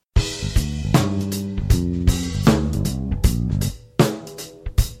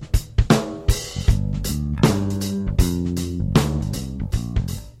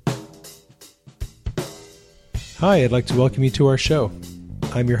Hi, I'd like to welcome you to our show.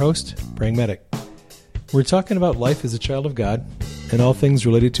 I'm your host, Praying Medic. We're talking about life as a child of God and all things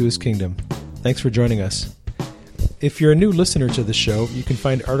related to His kingdom. Thanks for joining us. If you're a new listener to the show, you can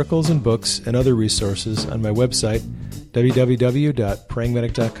find articles and books and other resources on my website,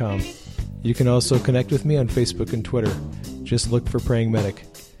 www.prayingmedic.com. You can also connect with me on Facebook and Twitter. Just look for Praying Medic.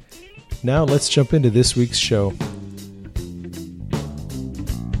 Now let's jump into this week's show.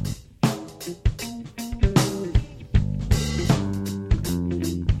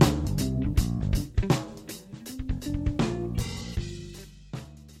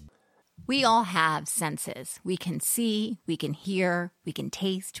 We all have senses. We can see, we can hear, we can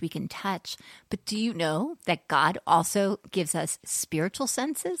taste, we can touch. But do you know that God also gives us spiritual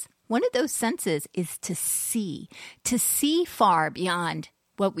senses? One of those senses is to see far beyond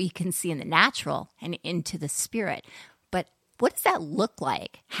what we can see in the natural and into the spirit. But what does that look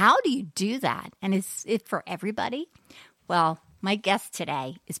like? How do you do that? And is it for everybody? Well, my guest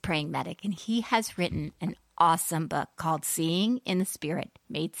today is Praying Medic, and he has written an awesome book called Seeing in the Spirit,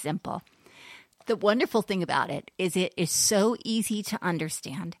 Made Simple. The wonderful thing about it is so easy to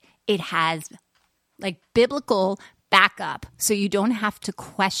understand. It has biblical backup, so you don't have to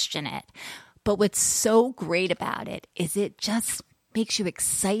question it. But what's so great about it is it just makes you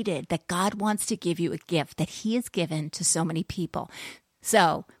excited that God wants to give you a gift that He has given to so many people.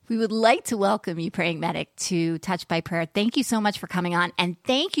 So we would like to welcome you, Praying Medic, to Touched by Prayer. Thank you so much for coming on, and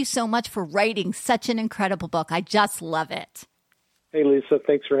thank you so much for writing such an incredible book. I just love it. Hey, Lisa,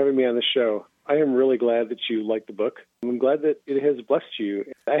 thanks for having me on the show. I am really glad that you liked the book. I'm glad that it has blessed you.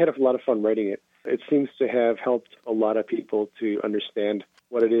 I had a lot of fun writing it. It seems to have helped a lot of people to understand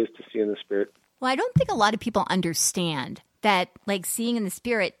what it is to see in the Spirit. Well, I don't think a lot of people understand that, seeing in the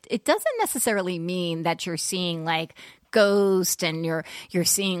Spirit, it doesn't necessarily mean that you're seeing, ghost and you're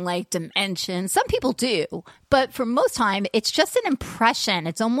seeing dimensions. Some people do, but for most time, it's just an impression.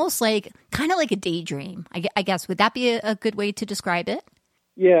 It's almost kind of like a daydream, I guess. Would that be a good way to describe it?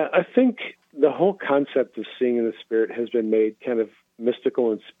 Yeah, I think the whole concept of seeing in the Spirit has been made kind of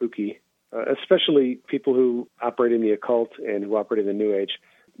mystical and spooky, especially people who operate in the occult and who operate in the New Age.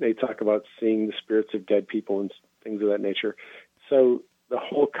 They talk about seeing the spirits of dead people and things of that nature. So the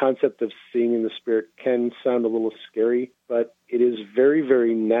whole concept of seeing in the Spirit can sound a little scary, but it is very,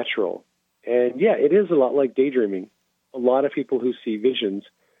 very natural. And yeah, it is a lot like daydreaming. A lot of people who see visions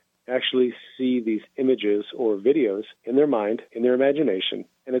actually see these images or videos in their mind, in their imagination.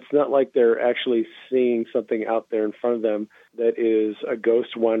 And it's not like they're actually seeing something out there in front of them that is a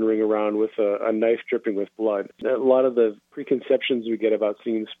ghost wandering around with a knife dripping with blood. A lot of the preconceptions we get about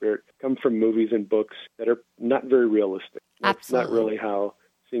seeing the Spirit come from movies and books that are not very realistic. Absolutely. That's not really how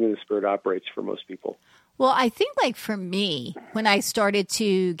seeing in the Spirit operates for most people. Well, I think for me, when I started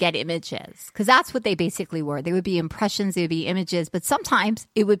to get images, because that's what they basically were. They would be impressions, they would be images, but sometimes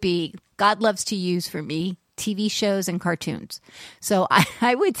it would be, God loves to use for me, TV shows and cartoons. So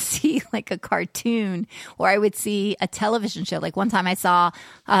I would see a cartoon, or I would see a television show. One time I saw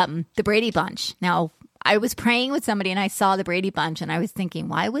The Brady Bunch. Now, I was praying with somebody and I saw The Brady Bunch and I was thinking,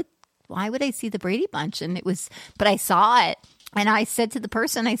 why would I see The Brady Bunch? But I saw it and I said to the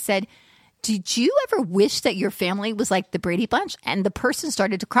person, I said, did you ever wish that your family was like the Brady Bunch? And the person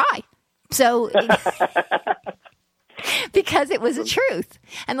started to cry. So, because it was a truth.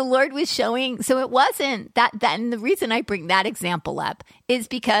 And the Lord was showing, so it wasn't that, and the reason I bring that example up is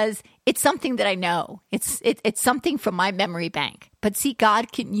because it's something that I know. It's something from my memory bank. But see,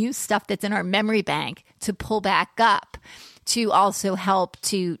 God can use stuff that's in our memory bank to pull back up, to also help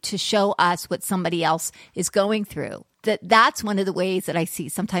to show us what somebody else is going through. That's one of the ways that I see.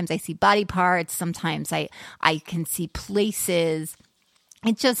 Sometimes I see body parts. Sometimes I can see places.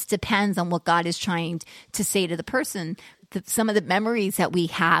 It just depends on what God is trying to say to the person. Some of the memories that we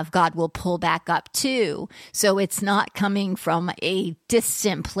have, God will pull back up too. So it's not coming from a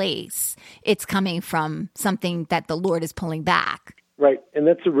distant place. It's coming from something that the Lord is pulling back. Right. And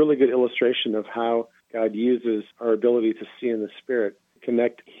that's a really good illustration of how God uses our ability to see in the Spirit,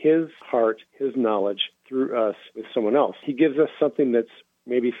 connect His heart, His knowledge through us with someone else. He gives us something that's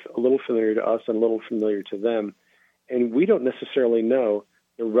maybe a little familiar to us and a little familiar to them, and we don't necessarily know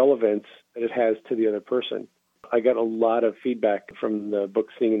the relevance that it has to the other person. I got a lot of feedback from the book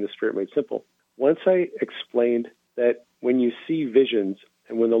Seeing in the Spirit Made Simple. Once I explained that when you see visions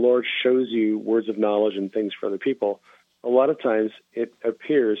and when the Lord shows you words of knowledge and things for other people, a lot of times it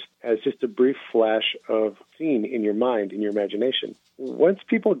appears as just a brief flash of scene in your mind, in your imagination. Once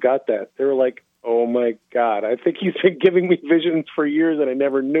people got that, they were like, oh my God, I think He's been giving me visions for years and I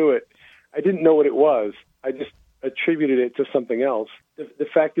never knew it. I didn't know what it was. I just attributed it to something else. the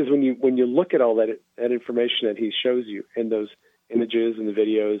fact is, when you look at all that information that he shows you, and those images and the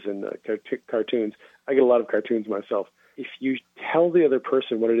videos and the cartoons, I get a lot of cartoons myself. If you tell the other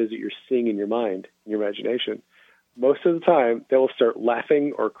person what it is that you're seeing in your mind, in your imagination, most of the time they will start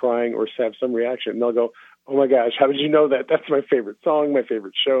laughing or crying or have some reaction. And they'll go, "Oh my gosh, how did you know that? That's my favorite song, my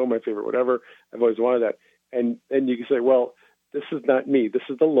favorite show, my favorite whatever. I've always wanted that." And then you can say, "Well, this is not me. This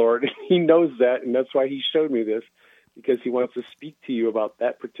is the Lord. He knows that, and that's why he showed me this, because he wants to speak to you about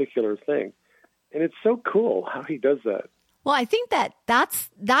that particular thing." And it's so cool how he does that. Well, I think that's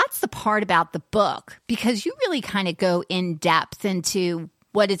the part about the book, because you really kind of go in depth into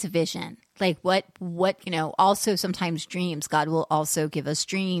what is a vision. Like what, also sometimes dreams. God will also give us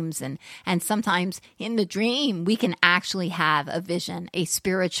dreams. And sometimes in the dream, we can actually have a vision, a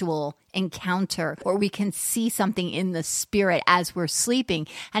spiritual encounter, or we can see something in the spirit as we're sleeping.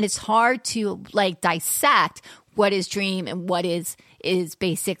 And it's hard to dissect what is dream and what is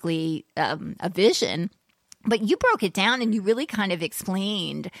basically a vision. But you broke it down and you really kind of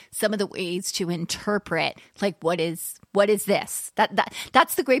explained some of the ways to interpret, what is this?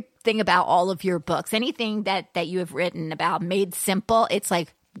 That's the great thing about all of your books. Anything that you have written about made simple, it's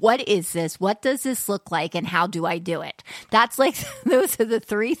like, what is this? What does this look like? And how do I do it? That's those are the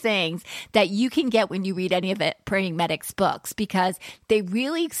three things that you can get when you read any of Praying Medic's books, because they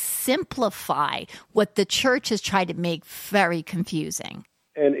really simplify what the church has tried to make very confusing.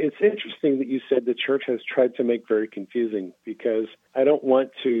 And it's interesting that you said the church has tried to make very confusing, because I don't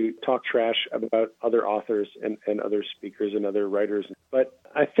want to talk trash about other authors and other speakers and other writers. But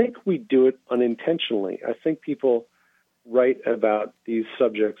I think we do it unintentionally. I think people write about these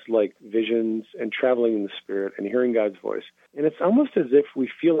subjects like visions and traveling in the spirit and hearing God's voice. And it's almost as if we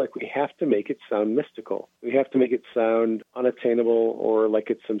feel like we have to make it sound mystical. We have to make it sound unattainable, or like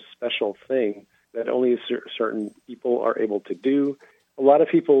it's some special thing that only certain people are able to do. A lot of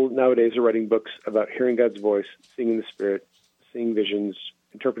people nowadays are writing books about hearing God's voice, seeing in the spirit, seeing visions,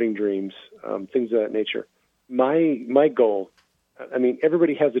 interpreting dreams, things of that nature. My goal,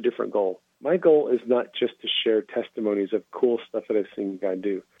 everybody has a different goal. My goal is not just to share testimonies of cool stuff that I've seen God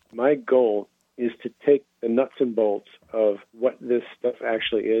do. My goal is to take the nuts and bolts of what this stuff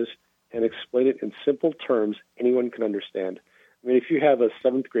actually is and explain it in simple terms anyone can understand. If you have a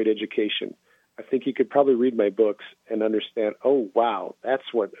 7th grade education, I think you could probably read my books and understand, oh, wow, that's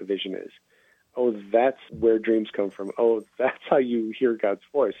what a vision is. Oh, that's where dreams come from. Oh, that's how you hear God's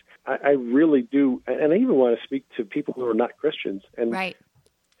voice. I really do. And I even want to speak to people who are not Christians and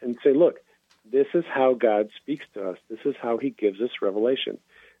say, look, this is how God speaks to us. This is how he gives us revelation.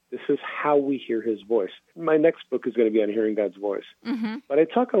 This is how we hear his voice. My next book is going to be on hearing God's voice. Mm-hmm. But I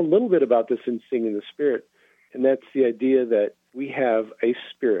talk a little bit about this in Seeing in the Spirit, and that's the idea that we have a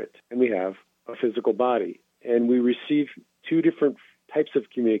spirit and we have a physical body, and we receive two different types of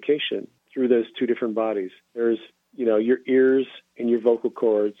communication through those two different bodies. There's, your ears and your vocal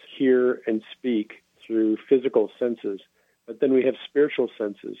cords hear and speak through physical senses, but then we have spiritual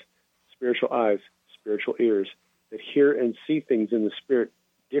senses, spiritual eyes, spiritual ears that hear and see things in the spirit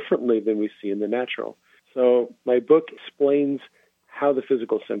differently than we see in the natural. So my book explains how the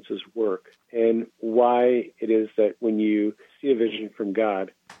physical senses work and why it is that when you see a vision from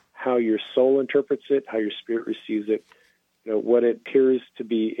God, how your soul interprets it, how your spirit receives it, what it appears to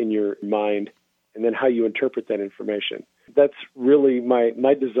be in your mind, and then how you interpret that information. That's really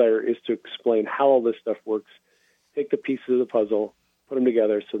my desire, is to explain how all this stuff works, take the pieces of the puzzle, put them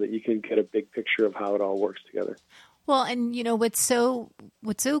together so that you can get a big picture of how it all works together. Well, and what's so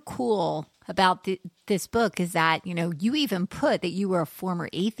cool about this book is that, you even put that you were a former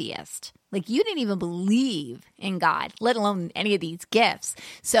atheist. Like, you didn't even believe in God, let alone any of these gifts.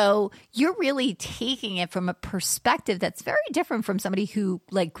 So you're really taking it from a perspective that's very different from somebody who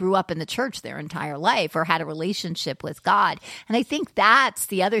grew up in the church their entire life or had a relationship with God. And I think that's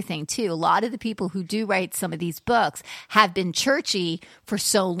the other thing too. A lot of the people who do write some of these books have been churchy for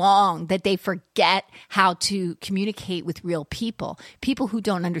so long that they forget how to communicate with real people who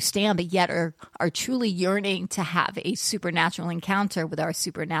don't understand, but yet are truly yearning to have a supernatural encounter with our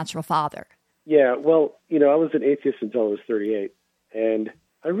supernatural Father. Yeah, well, I was an atheist until I was 38, and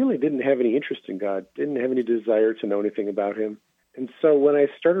I really didn't have any interest in God, didn't have any desire to know anything about him. And so when I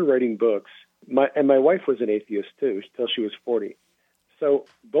started writing books, my wife was an atheist too, till she was 40. So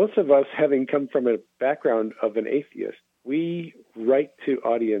both of us, having come from a background of an atheist, we write to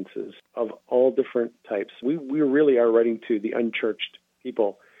audiences of all different types. We really are writing to the unchurched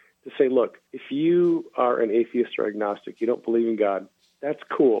people to say, look, if you are an atheist or agnostic, you don't believe in God, that's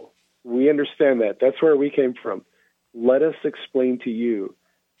cool. We understand that. That's where we came from. Let us explain to you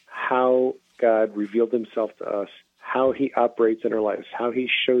how God revealed himself to us, how he operates in our lives, how he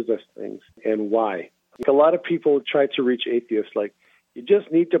shows us things, and why. A lot of people try to reach atheists like, you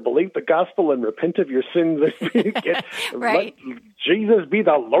just need to believe the gospel and repent of your sins. Right. Let Jesus be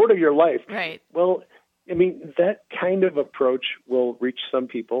the Lord of your life. Right. Well, I mean, that kind of approach will reach some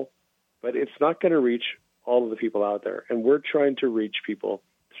people, but it's not going to reach all of the people out there. And we're trying to reach people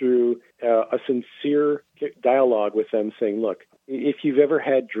through a sincere dialogue with them saying, look, if you've ever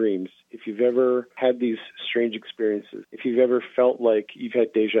had dreams, if you've ever had these strange experiences, if you've ever felt like you've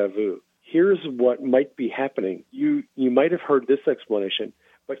had deja vu, here's what might be happening. You might have heard this explanation,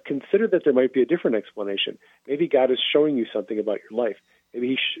 but consider that there might be a different explanation. Maybe God is showing you something about your life. Maybe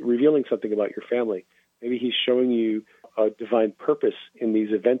he's revealing something about your family. Maybe he's showing you a divine purpose in these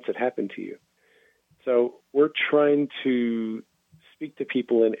events that happen to you. So we're trying to speak to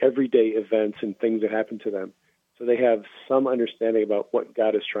people in everyday events and things that happen to them so they have some understanding about what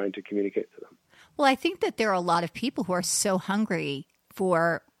God is trying to communicate to them. Well, I think that there are a lot of people who are so hungry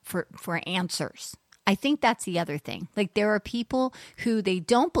for answers. I think that's the other thing. Like there are people who they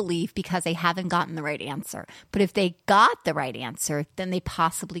don't believe because they haven't gotten the right answer. But if they got the right answer, then they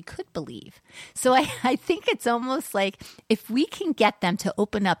possibly could believe. So I think it's almost like if we can get them to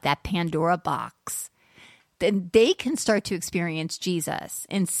open up that Pandora box, then they can start to experience Jesus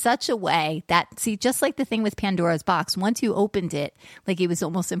in such a way that, see, just like the thing with Pandora's box, once you opened it, like it was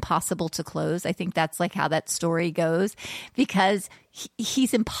almost impossible to close. I think that's like how that story goes, because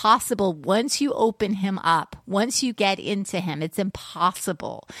he's impossible. Once you open him up, once you get into him, it's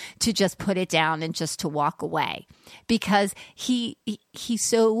impossible to just put it down and just to walk away, because he's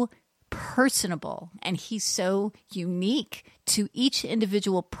so personable and he's so unique to each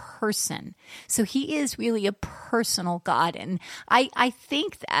individual person. So he is really a personal God. And I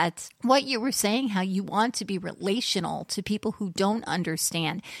think that what you were saying, how you want to be relational to people who don't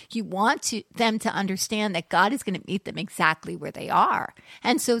understand, you want them to understand that God is going to meet them exactly where they are.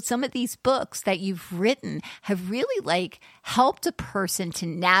 And so some of these books that you've written have really like helped a person to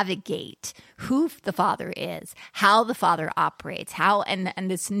navigate who the Father is, how the Father operates, how, and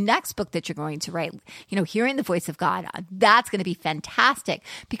this next book that you're going to write, Hearing the Voice of God, that's going to be fantastic,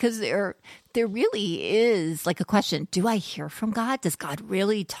 because there really is like a question, do I hear from God? Does God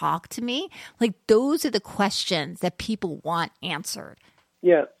really talk to me? Like those are the questions that people want answered.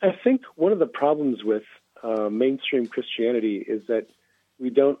 Yeah, I think one of the problems with mainstream Christianity is that we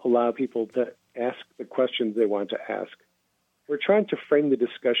don't allow people to ask the questions they want to ask. We're trying to frame the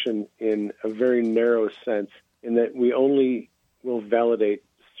discussion in a very narrow sense, in that we only will validate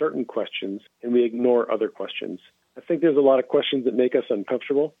certain questions and we ignore other questions. I think there's a lot of questions that make us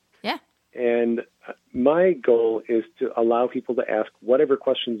uncomfortable. Yeah. And my goal is to allow people to ask whatever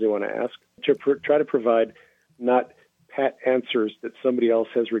questions they want to ask, to try to provide not pat answers that somebody else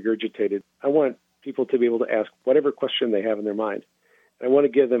has regurgitated. I want people to be able to ask whatever question they have in their mind. And I want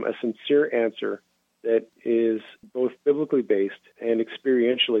to give them a sincere answer that is both biblically based and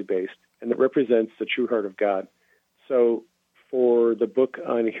experientially based, and that represents the true heart of God. So for the book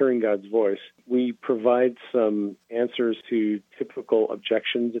on hearing God's voice, we provide some answers to typical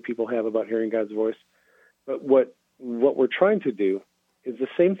objections that people have about hearing God's voice. But what we're trying to do is the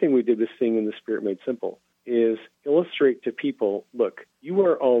same thing we did with Seeing in the Spirit Made Simple, is illustrate to people, look, you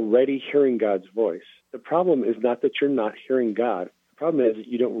are already hearing God's voice. The problem is not that you're not hearing God. The problem is that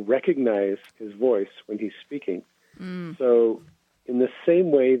you don't recognize his voice when he's speaking. So in the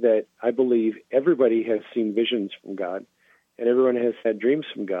same way that I believe everybody has seen visions from God, and everyone has had dreams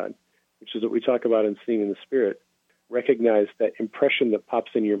from God, which is what we talk about in Seeing in the Spirit, recognize that impression that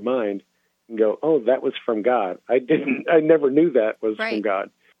pops in your mind and go, oh, that was from God. I never knew that was from God.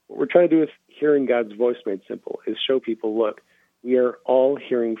 What we're trying to do with Hearing God's Voice Made Simple is show people, look, we are all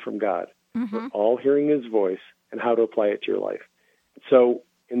hearing from God. Mm-hmm. We're all hearing his voice and how to apply it to your life. So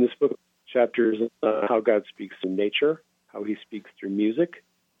in this book, chapters on how God speaks through nature, how he speaks through music,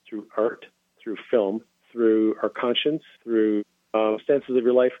 through art, through film, through our conscience, through stances of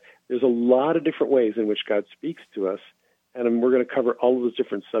your life. There's a lot of different ways in which God speaks to us, and we're going to cover all of those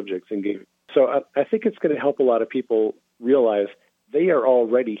different subjects. So I think it's going to help a lot of people realize they are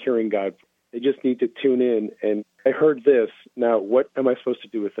already hearing God. They just need to tune in and, I heard this, now what am I supposed to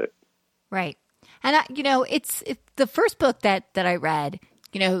do with it? Right. And, it's the first book that I read,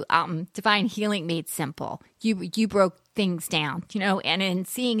 Divine Healing Made Simple. You broke things down, and in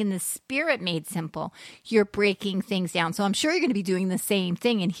Seeing in the Spirit Made Simple, you're breaking things down. So I'm sure you're going to be doing the same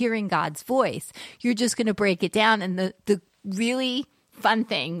thing in Hearing God's Voice. You're just going to break it down. And the really fun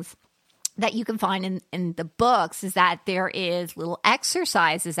things that you can find in the books is that there is little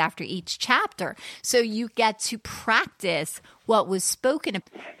exercises after each chapter. So you get to practice what was spoken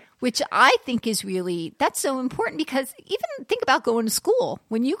which I think is really, that's so important, because even think about going to school.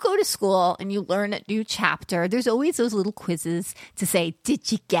 When you go to school and you learn a new chapter, there's always those little quizzes to say,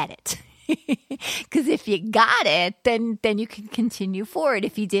 did you get it? Because if you got it, then you can continue forward.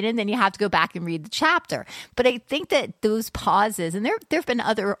 If you didn't, then you have to go back and read the chapter. But I think that those pauses, and there have been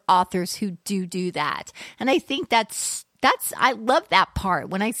other authors who do that. And I think that's I love that part.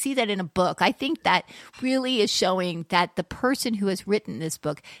 When I see that in a book, I think that really is showing that the person who has written this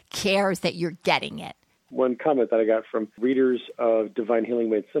book cares that you're getting it. One comment that I got from readers of Divine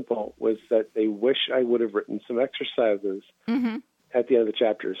Healing Made Simple was that they wish I would have written some exercises at the end of the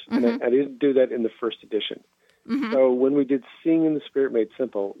chapters. And I didn't do that in the first edition. So when we did Seeing in the Spirit Made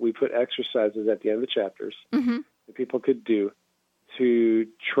Simple, we put exercises at the end of the chapters that people could do to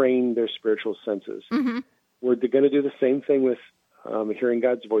train their spiritual senses. We're going to do the same thing with Hearing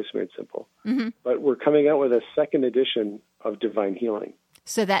God's Voice Made Simple. But we're coming out with a second edition of Divine Healing.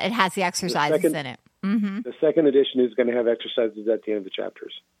 So that it has the exercises in it. The second edition is going to have exercises at the end of the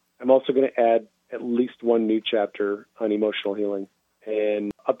chapters. I'm also going to add at least one new chapter on emotional healing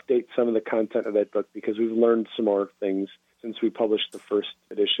and update some of the content of that book, because we've learned some more things since we published the first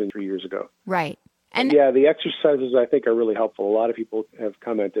edition 3 years ago. Right. And yeah, the exercises I think are really helpful. A lot of people have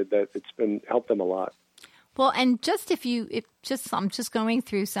commented that it's helped them a lot. Well, and just I'm just going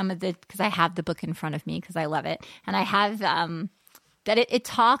through some of the, because I have the book in front of me because I love it, and I have that it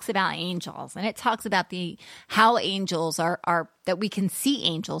talks about angels, and it talks about how angels are that we can see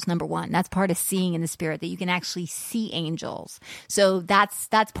angels. Number one, that's part of seeing in the spirit, that you can actually see angels. So that's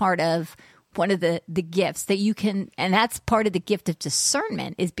part of one of the gifts that you can, and that's part of the gift of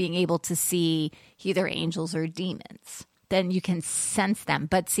discernment, is being able to see either angels or demons. Then you can sense them.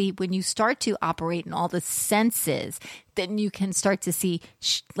 But see, when you start to operate in all the senses, then you can start to see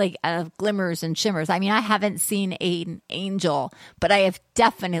glimmers and shimmers. I mean, I haven't seen an angel, but I have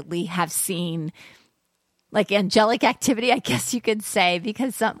definitely seen like angelic activity, I guess you could say,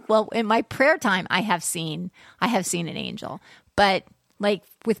 because in my prayer time, I have seen an angel, but like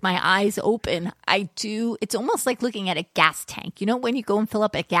with my eyes open, it's almost like looking at a gas tank. You know, when you go and fill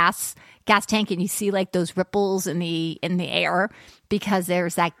up a gas tank and you see like those ripples in the air because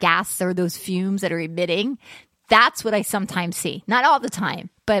there's that gas or those fumes that are emitting. That's what I sometimes see. Not all the time,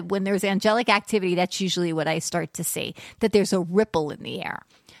 but when there's angelic activity, that's usually what I start to see, that there's a ripple in the air.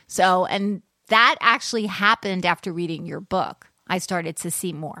 So, and that actually happened after reading your book. I started to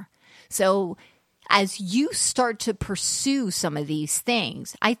see more. So as you start to pursue some of these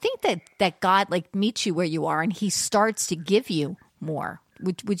things, I think that God like meets you where you are and he starts to give you more.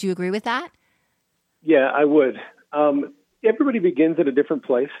 Would you agree with that? Yeah, I would. Everybody begins at a different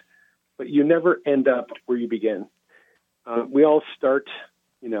place, but you never end up where you begin. We all start,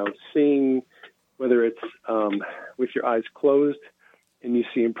 seeing, whether it's with your eyes closed and you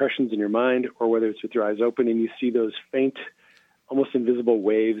see impressions in your mind, or whether it's with your eyes open and you see those faint, almost invisible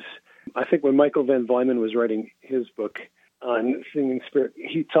waves. I think when Michael Van Vlymen was writing his book on Seeing in Spirit,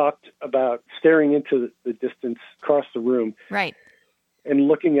 he talked about staring into the distance across the room, right, and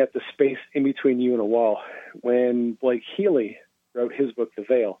looking at the space in between you and a wall. When Blake Healy wrote his book, The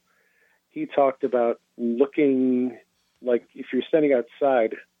Veil, he talked about looking, like if you're standing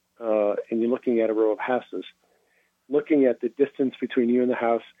outside and you're looking at a row of houses, looking at the distance between you and the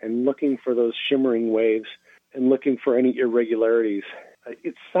house and looking for those shimmering waves and looking for any irregularities.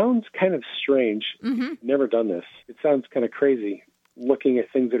 It sounds kind of strange. Never done this. It sounds kind of crazy looking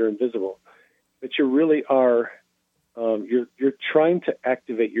at things that are invisible. But you really are, you're trying to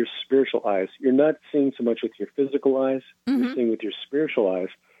activate your spiritual eyes. You're not seeing so much with your physical eyes. You're seeing with your spiritual eyes.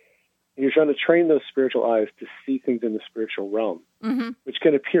 And you're trying to train those spiritual eyes to see things in the spiritual realm, which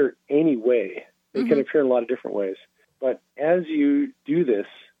can appear any way. It can appear in a lot of different ways. But as you do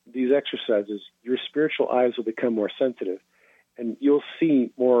these exercises, your spiritual eyes will become more sensitive. And you'll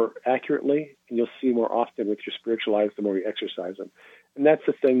see more accurately, and you'll see more often with your spiritual eyes the more you exercise them. And that's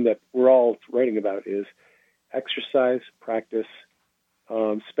the thing that we're all writing about, is exercise, practice,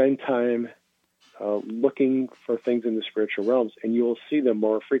 spend time looking for things in the spiritual realms, and you'll see them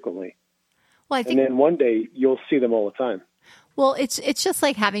more frequently. Well, and then one day you'll see them all the time. Well, it's just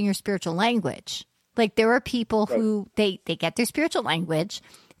like having your spiritual language. Like there are people who they get their spiritual language.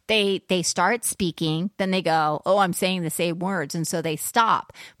 They start speaking, then they go, oh, I'm saying the same words, and so they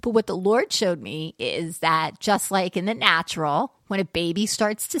stop. But what the Lord showed me is that just like in the natural, when a baby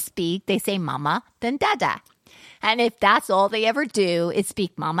starts to speak, they say mama, then dada. And if that's all they ever do is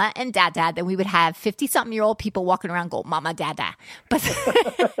speak mama and dada, then we would have 50-something-year-old people walking around going, mama, dada. But,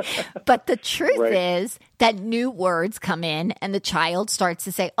 but the truth is that new words come in and the child starts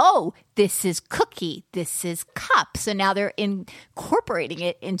to say, oh, this is cookie, this is cup. So now they're incorporating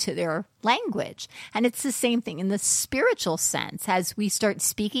it into their language. And it's the same thing in the spiritual sense. As we start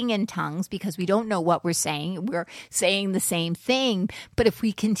speaking in tongues, because we don't know what we're saying the same thing. But if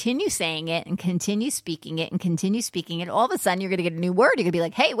we continue saying it and continue speaking it, all of a sudden you're going to get a new word. You're going to be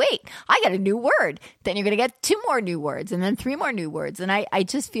like, hey, wait, I got a new word. Then you're going to get 2 more new words and then 3 more new words. And I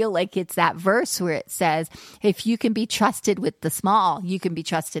just feel like it's that verse where it says, if you can be trusted with the small, you can be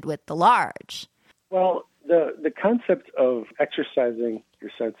trusted with the large. Well, the concept of exercising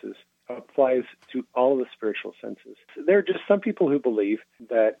your senses applies to all of the spiritual senses. There are just some people who believe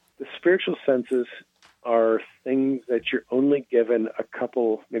that the spiritual senses are things that you're only given a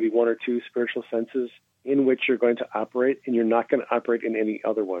couple, maybe 1 or 2 spiritual senses in which you're going to operate, and you're not going to operate in any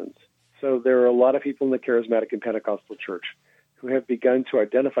other ones. So there are a lot of people in the charismatic and Pentecostal church who have begun to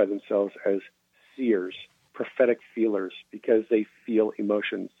identify themselves as seers, prophetic feelers, because they feel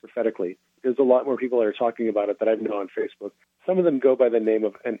emotions prophetically. There's a lot more people that are talking about it that I know on Facebook. Some of them go by the name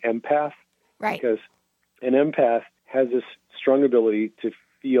of an empath, right? Because an empath has this strong ability to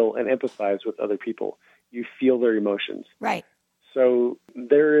feel and empathize with other people. You feel their emotions. Right. So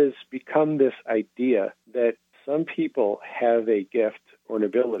there has become this idea that some people have a gift or an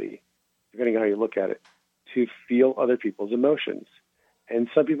ability, depending on how you look at it, to feel other people's emotions. And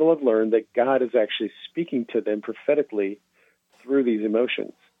some people have learned that God is actually speaking to them prophetically through these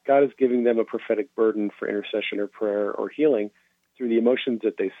emotions. God is giving them a prophetic burden for intercession or prayer or healing through the emotions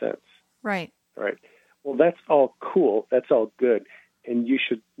that they sense. Right. All right. Well, that's all cool. That's all good. And you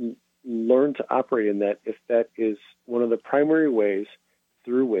should learn to operate in that if that is one of the primary ways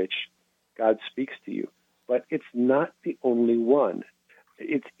through which God speaks to you. But it's not the only one.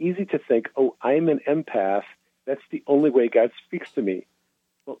 It's easy to think, oh, I'm an empath. That's the only way God speaks to me.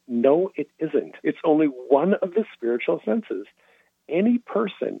 Well, no, it isn't. It's only one of the spiritual senses. Any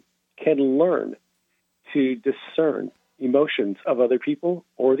person can learn to discern emotions of other people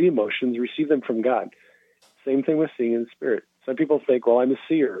or the emotions, receive them from God. Same thing with seeing in the spirit. Some people think, well, I'm a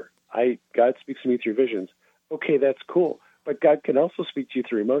seer. God speaks to me through visions. Okay, that's cool. But God can also speak to you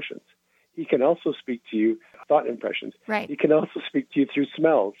through emotions. He can also speak to you thought impressions. Right. He can also speak to you through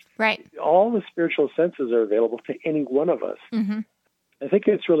smells. Right. All the spiritual senses are available to any one of us. Mm-hmm. I think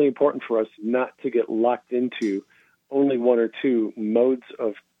it's really important for us not to get locked into only 1 or 2 modes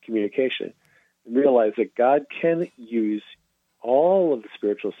of communication and realize that God can use all of the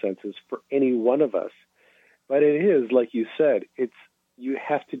spiritual senses for any one of us. But it is, like you said, you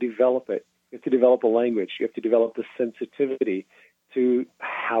have to develop it. You have to develop a language. You have to develop the sensitivity to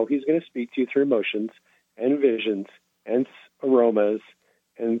how he's going to speak to you through emotions and visions and aromas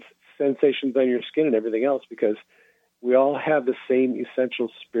and sensations on your skin and everything else, because we all have the same essential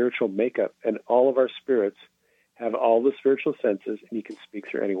spiritual makeup, and all of our spirits have all the spiritual senses, and you can speak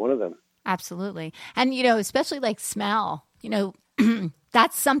through any one of them. Absolutely. And, especially like smell,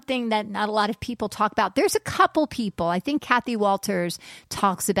 that's something that not a lot of people talk about. There's a couple people. I think Kathy Walters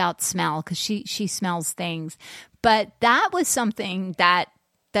talks about smell because she smells things. But that was something that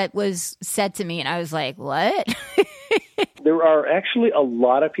was said to me, and I was like, what? There are actually a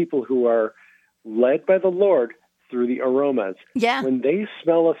lot of people who are led by the Lord through the aromas. Yeah. When they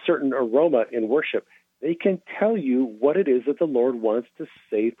smell a certain aroma in worship, they can tell you what it is that the Lord wants to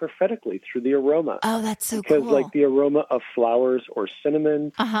say prophetically through the aroma. Oh, that's so cool. Because like the aroma of flowers or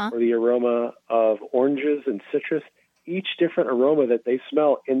cinnamon or the aroma of oranges and citrus, each different aroma that they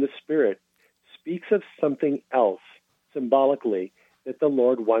smell in the Spirit speaks of something else symbolically that the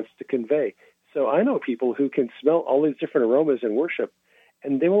Lord wants to convey. So I know people who can smell all these different aromas in worship,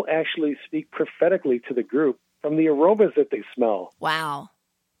 and they will actually speak prophetically to the group from the aromas that they smell. Wow.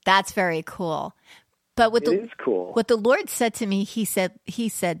 That's very cool. But it is cool. What the Lord said to me, he said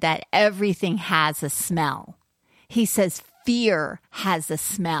that everything has a smell. He says fear has a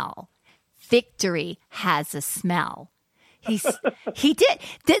smell. Victory has a smell. He did.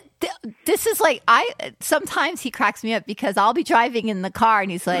 This is like, sometimes he cracks me up because I'll be driving in the car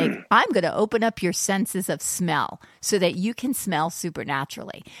and he's like, I'm going to open up your senses of smell so that you can smell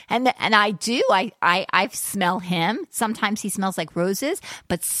supernaturally. And I do. I smell him. Sometimes he smells like roses,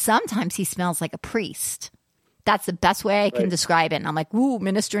 but sometimes he smells like a priest. That's the best way I can describe it. And I'm like, ooh,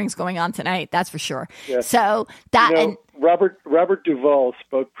 ministering's going on tonight. That's for sure. Yes. So that Robert Duvall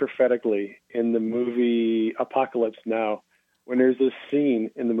spoke prophetically in the movie Apocalypse Now. When there's this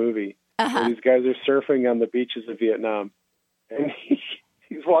scene in the movie where these guys are surfing on the beaches of Vietnam, and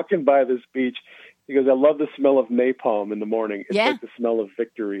he's walking by this beach. He goes, I love the smell of napalm in the morning. It's like the smell of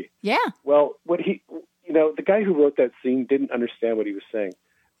victory. Yeah. Well, the guy who wrote that scene didn't understand what he was saying.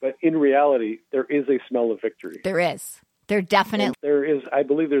 But in reality, there is a smell of victory. There is. There definitely. And there is, I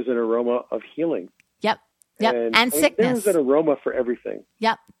believe there's an aroma of healing. Yep. And sickness. There's an aroma for everything.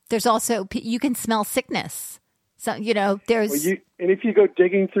 Yep. There's also, you can smell sickness. So, there's... and if you go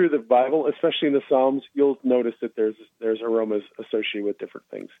digging through the Bible, especially in the Psalms, you'll notice that there's aromas associated with different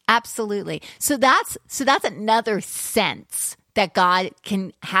things. Absolutely. So that's another sense that God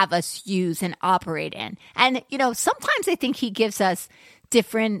can have us use and operate in. And, sometimes I think he gives us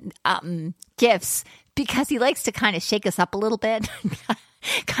different gifts because he likes to kind of shake us up a little bit.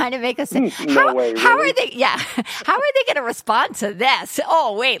 Kind of make us say, how are they going to respond to this?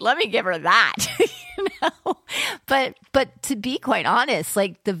 Oh, wait, let me give her that. But to be quite honest,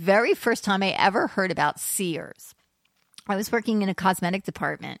 like the very first time I ever heard about seers, I was working in a cosmetic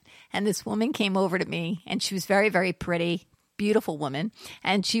department, and this woman came over to me, and she was very, very pretty, beautiful woman,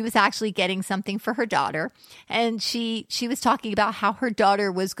 and she was actually getting something for her daughter, and she was talking about how her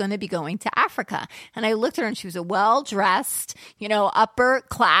daughter was going to be going to Africa. And I looked at her, and she was a well-dressed, upper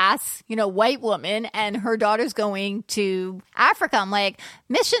class, white woman, and her daughter's going to Africa. I'm like,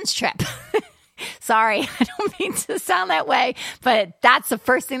 missions trip. Sorry, I don't mean to sound that way, but that's the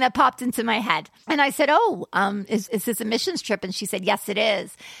first thing that popped into my head. And I said, is this a missions trip? And she said, yes, it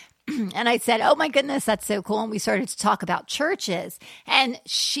is. And I said, oh my goodness, that's so cool. And we started to talk about churches, and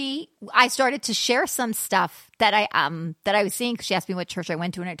I started to share some stuff that I was seeing, because she asked me what church I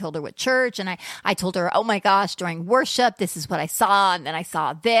went to, and I told her what church. And I told her, oh my gosh, during worship, this is what I saw. And then I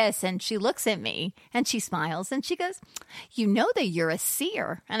saw this. And she looks at me and she smiles and she goes, you know that you're a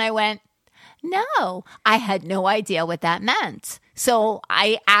seer. And I went, no, I had no idea what that meant. So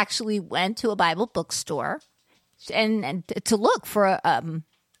I actually went to a Bible bookstore and to look for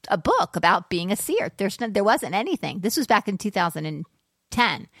a book about being a seer. There wasn't anything. This was back in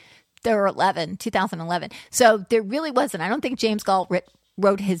 2010. There were 2011. So there really wasn't. I don't think James Galt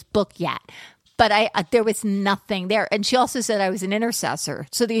wrote his book yet. But there was nothing there. And she also said I was an intercessor.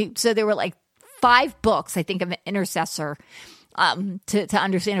 So there were like 5 books, I think, of an intercessor to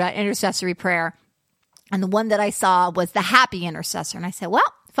understand about intercessory prayer. And the one that I saw was the happy intercessor. And I said, well,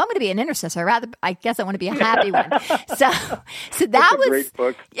 if I'm going to be an intercessor, I guess I want to be a happy one. So that was a great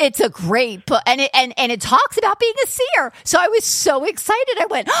book. It's a great book. And it talks about being a seer. So I was so excited. I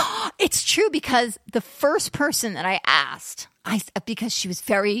went, oh, it's true, because the first person that I asked, because she was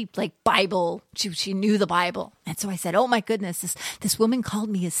very like Bible, she knew the Bible. And so I said, oh my goodness, this woman called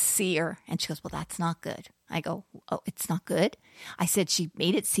me a seer. And she goes, well, that's not good. I go, oh, it's not good? I said, she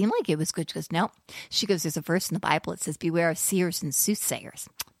made it seem like it was good. She goes, no. She goes, there's a verse in the Bible. It says, beware of seers and soothsayers.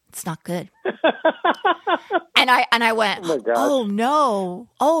 It's not good. And I went, oh no.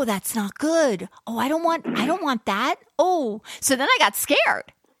 Oh, that's not good. Oh, I don't want that. Oh, so then I got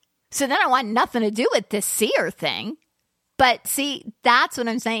scared. So then I want nothing to do with this seer thing. But see, that's what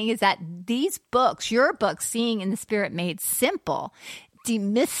I'm saying, is that these books, your book, Seeing in the Spirit Made Simple,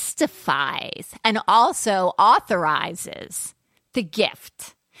 demystifies and also authorizes the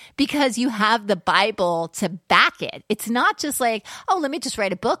gift, because you have the Bible to back it. It's not just like, oh, let me just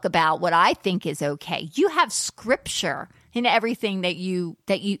write a book about what I think is okay. You have scripture in everything that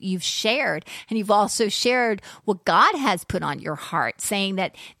you've shared. And you've also shared what God has put on your heart, saying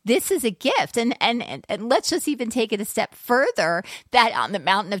that this is a gift. And let's just even take it a step further, that on the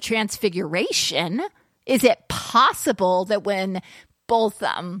mountain of transfiguration, is it possible that when both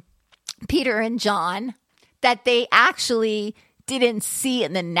Peter and John, that they actually didn't see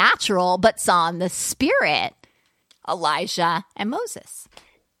in the natural, but saw in the spirit Elijah and Moses?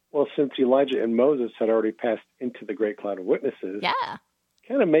 Well, since Elijah and Moses had already passed into the great cloud of witnesses,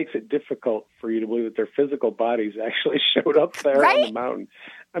 kind of makes it difficult for you to believe that their physical bodies actually showed up there on the mountain.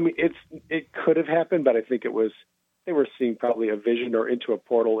 I mean, it could have happened, but I think they were seeing probably a vision or into a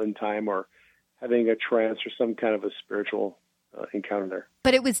portal in time, or having a trance or some kind of a spiritual encounter there.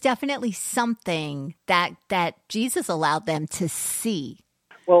 But it was definitely something that Jesus allowed them to see.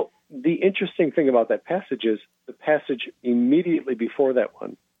 Well, the interesting thing about that passage is the passage immediately before that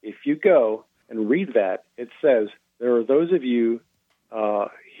one. If you go and read that, it says, there are those of you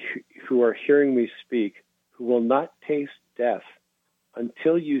who are hearing me speak who will not taste death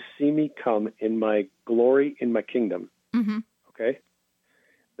until you see me come in my glory in my kingdom. Mm-hmm. Okay?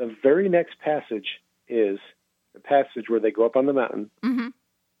 The very next passage is the passage where they go up on the mountain, mm-hmm.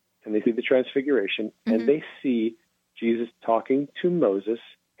 and they see the transfiguration, mm-hmm. and they see Jesus talking to Moses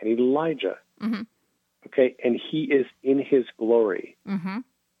and Elijah. Mm-hmm. Okay? And he is in his glory. Mm-hmm.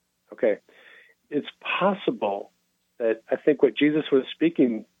 Okay? It's possible that I think what Jesus was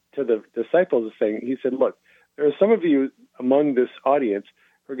speaking to the disciples is saying, he said, look, there are some of you among this audience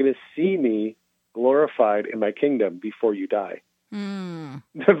who are going to see me glorified in my kingdom before you die.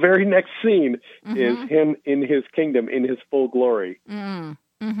 The very next scene is him in his kingdom, in his full glory. And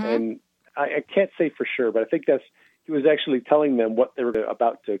I can't say for sure, but I think he was actually telling them what they were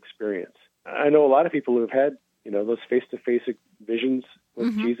about to experience. I know a lot of people who have had, those face-to-face visions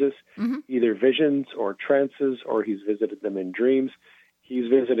with Jesus, either visions or trances, or he's visited them in dreams. He's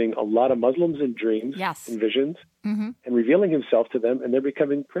visiting a lot of Muslims in dreams and visions and revealing himself to them, and they're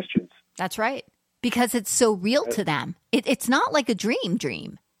becoming Christians. That's right. Because it's so real to them. It's not like a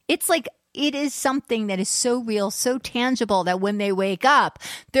dream. It's like it is something that is so real, so tangible that when they wake up,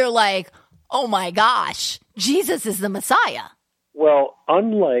 they're like, oh my gosh, Jesus is the Messiah. Well,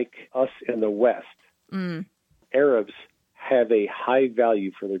 unlike us in the West, Arabs have a high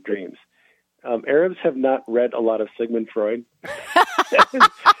value for their dreams. Arabs have not read a lot of Sigmund Freud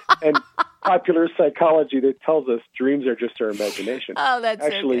and popular psychology that tells us dreams are just our imagination. Oh, that's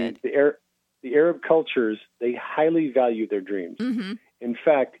actually so good. The Arab cultures, they highly value their dreams. In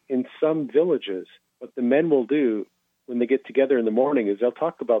fact, in some villages, what the men will do when they get together in the morning is they'll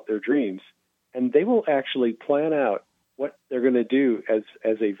talk about their dreams, and they will actually plan out what they're going to do as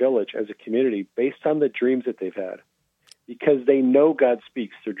a village, as a community, based on the dreams that they've had, because they know God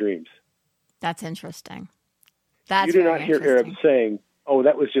speaks through dreams. That's interesting. That's you do not hear Arabs saying, oh,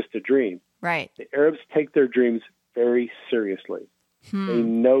 that was just a dream. Right. The Arabs take their dreams very seriously. They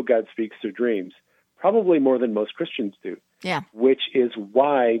know God speaks through dreams, probably more than most Christians do. Yeah. Which is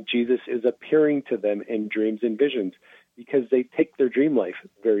why Jesus is appearing to them in dreams and visions, because they take their dream life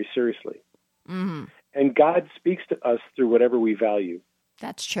very seriously. And God speaks to us through whatever we value.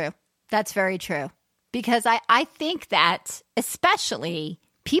 That's true. That's very true. Because I think that especially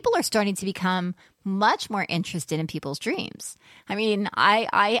people are starting to become much more interested in people's dreams. I mean,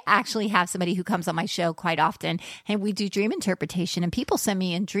 I actually have somebody who comes on my show quite often, and we do dream interpretation, and people send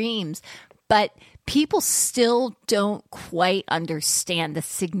me in dreams, but people still don't quite understand the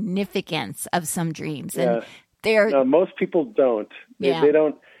significance of some dreams. And no, most people don't. They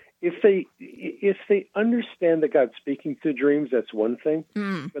don't. If they understand that God's speaking through dreams, that's one thing.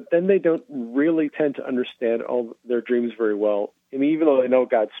 But then they don't really tend to understand all their dreams very well. I mean, even though they know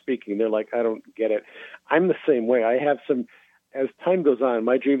God's speaking, they're like, I don't get it. I'm the same way. I have as time goes on,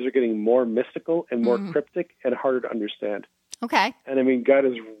 my dreams are getting more mystical and more cryptic and harder to understand. Okay. And I mean, God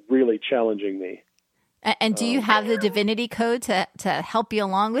is really challenging me. And do you have the divinity code to help you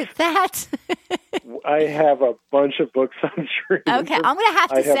along with that? I have a bunch of books on dreams. Okay, I'm going to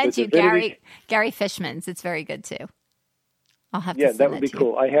have to send you Gary Fishman's. It's very good too. I'll have to send that would be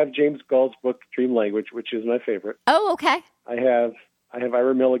cool. I have James Gall's book, Dream Language, which is my favorite. Oh, okay. I have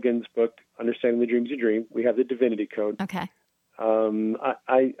Ira Milligan's book, Understanding the Dreams You Dream. We have the Divinity Code. Okay. I'm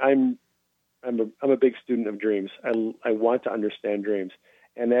a big student of dreams. I want to understand dreams,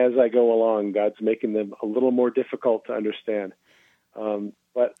 and as I go along, God's making them a little more difficult to understand.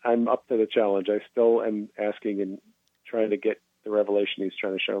 But I'm up to the challenge. I still am asking and trying to get the revelation He's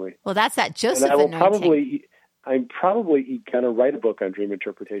trying to show me. Well, that's that Joseph anointing. I'm probably going to write a book on dream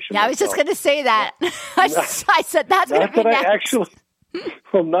interpretation. Yeah, I was just going to say that. I said that's going to be next.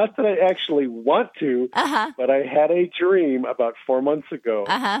 Not that I actually want to, but I had a dream about 4 months ago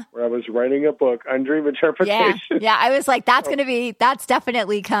where I was writing a book on dream interpretation. Yeah, I was like, that's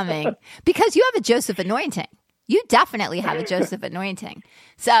definitely coming. Because you have a Joseph anointing. You definitely have a Joseph anointing.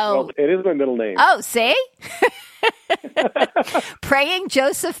 So it is my middle name. Oh, see? Praying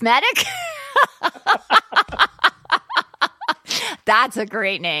Joseph Medic? That's a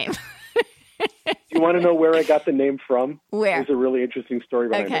great name. You want to know where I got the name from? Where? There's a really interesting story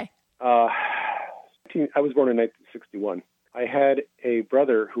behind it. I was born in 1961. I had a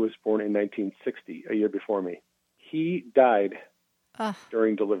brother who was born in 1960, a year before me. He died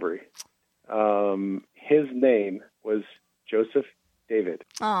during delivery. His name was Joseph David.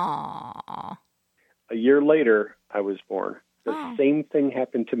 Aww. A year later, I was born. The same thing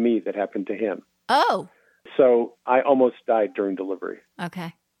happened to me that happened to him. Oh. So I almost died during delivery.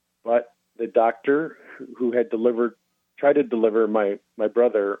 Okay. But the doctor who had tried to deliver my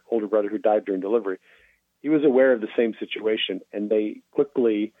older brother who died during delivery, he was aware of the same situation, and they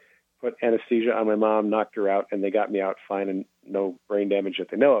quickly put anesthesia on my mom, knocked her out, and they got me out fine and no brain damage that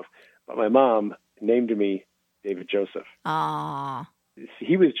they know of. But my mom named me David Joseph. Aww.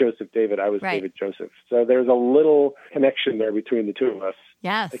 He was Joseph David. I was David Joseph. So there's a little connection there between the two of us.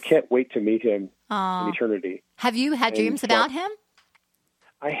 Yes. I can't wait to meet him in eternity. Have you had dreams about him?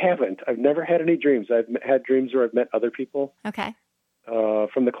 I haven't. I've never had any dreams. I've had dreams where I've met other people. Okay.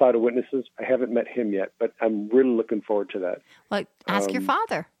 From the cloud of witnesses. I haven't met him yet, but I'm really looking forward to that. Well, ask your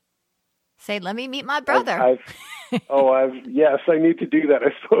father. Say, let me meet my brother. Yes, I need to do that,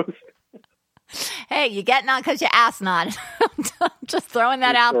 I suppose. Hey, you get not because you ask not. I'm just throwing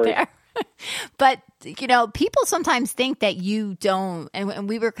that out there. But, people sometimes think that you don't, and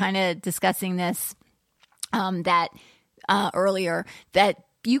we were kind of discussing this earlier, that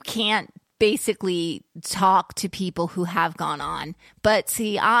you can't basically talk to people who have gone on. But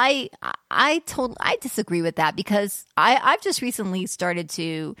see, I disagree with that, because I've just recently started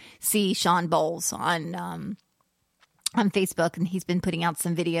to see Sean Bowles on Facebook, and he's been putting out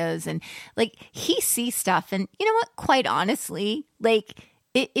some videos, and like he sees stuff, and you know what? Quite honestly, like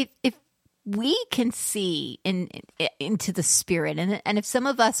if we can see into the spirit, and if some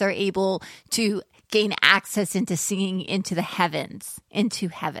of us are able to gain access into seeing into the heavens, into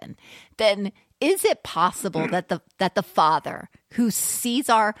heaven, then is it possible that the Father, who sees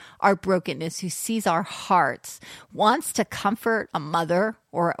our brokenness, who sees our hearts, wants to comfort a mother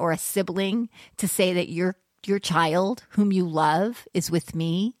or a sibling to say that your child whom you love is with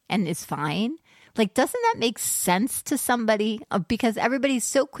me and is fine? Like, doesn't that make sense to somebody? Because everybody's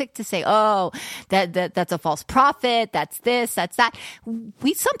so quick to say, oh, that's a false prophet, that's this, that's that.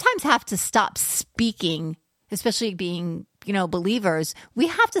 We sometimes have to stop speaking, especially being, believers. We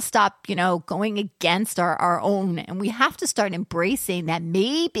have to stop, going against our own, and we have to start embracing that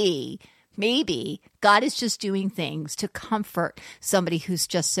maybe God is just doing things to comfort somebody who's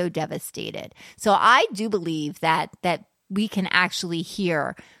just so devastated. So I do believe that we can actually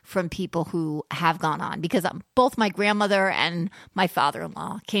hear from people who have gone on, because both my grandmother and my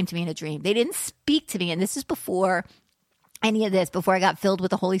father-in-law came to me in a dream. They didn't speak to me, and this is before any of this, before I got filled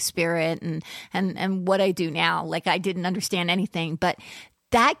with the Holy Spirit and what I do now. Like, I didn't understand anything, but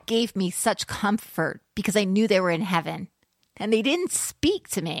that gave me such comfort, because I knew they were in heaven. And they didn't speak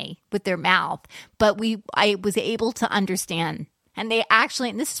to me with their mouth, but I was able to understand. And they actually,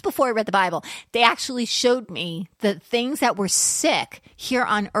 and this is before I read the Bible, they actually showed me the things that were sick here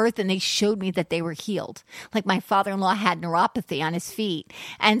on earth, and they showed me that they were healed. Like, my father-in-law had neuropathy on his feet.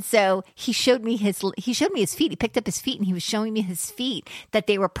 And so he showed me his feet. He picked up his feet, and he was showing me his feet, that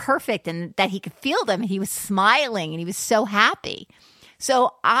they were perfect and that he could feel them, and he was smiling and he was so happy.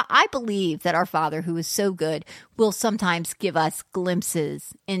 So I believe that our Father, who is so good, will sometimes give us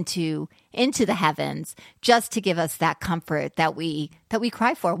glimpses into the heavens, just to give us that comfort that we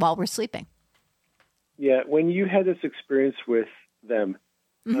cry for while we're sleeping. Yeah, when you had this experience with them,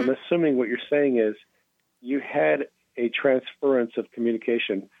 I'm assuming what you're saying is you had a transference of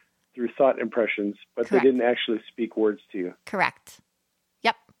communication through thought impressions, but Correct. They didn't actually speak words to you. Correct.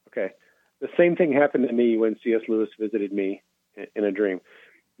 Yep. Okay. The same thing happened to me when C.S. Lewis visited me in a dream.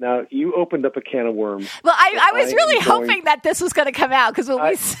 Now, you opened up a can of worms. Well, I was really hoping that this was going to come out,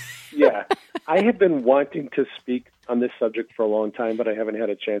 because yeah, I have been wanting to speak on this subject for a long time, but I haven't had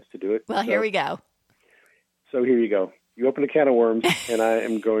a chance to do it. Well, here we go. So here you go. You opened a can of worms, and I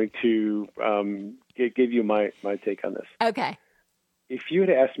am going to give you my take on this. Okay. If you had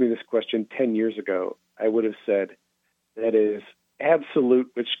asked me this question 10 years ago, I would have said that is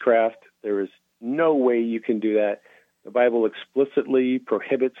absolute witchcraft. There is no way you can do that. The Bible explicitly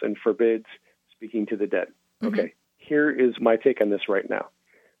prohibits and forbids speaking to the dead. Okay, here is my take on this right now.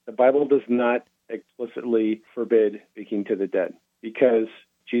 The Bible does not explicitly forbid speaking to the dead, because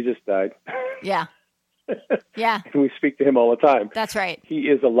Jesus died. Yeah. Yeah. And we speak to him all the time. That's right. He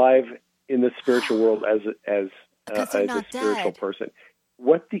is alive in the spiritual world as a spiritual dead. person.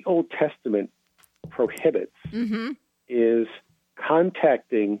 What the Old Testament prohibits is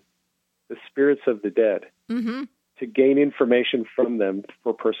contacting the spirits of the dead to gain information from them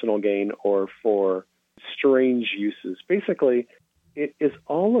for personal gain or for strange uses. Basically, it is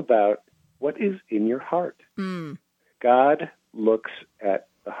all about what is in your heart. God looks at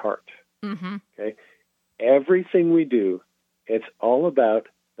the heart. Okay? Everything we do, it's all about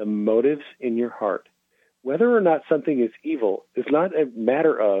the motives in your heart. Whether or not something is evil is not a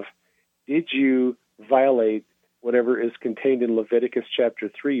matter of, did you violate whatever is contained in Leviticus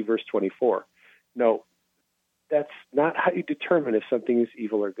chapter 3, verse 24. No, that's not how you determine if something is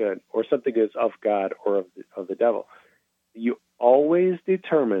evil or good, or something is of God or of the devil. You always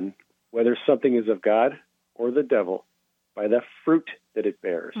determine whether something is of God or the devil by the fruit that it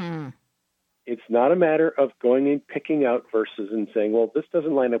bears. It's not a matter of going and picking out verses and saying, well, this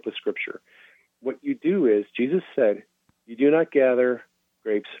doesn't line up with Scripture. What you do is, Jesus said, you do not gather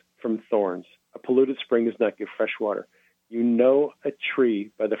grapes from thorns. A polluted spring does not give fresh water. You know a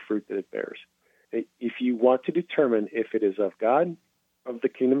tree by the fruit that it bears. If you want to determine if it is of God, of the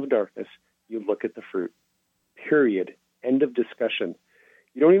kingdom of darkness, you look at the fruit. Period. End of discussion.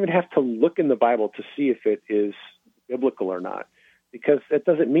 You don't even have to look in the Bible to see if it is biblical or not, because that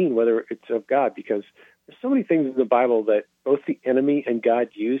doesn't mean whether it's of God, because there's so many things in the Bible that both the enemy and God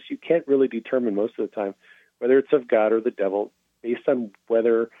use. You can't really determine most of the time whether it's of God or the devil based on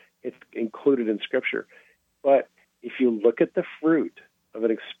whether it's included in Scripture. But if you look at the fruit of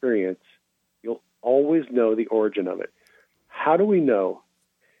an experience, you'll always know the origin of it. How do we know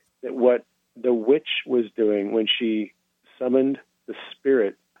that what the witch was doing when she summoned the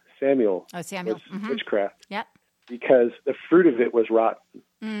spirit, Samuel, was witchcraft? Yep. Because the fruit of it was rotten.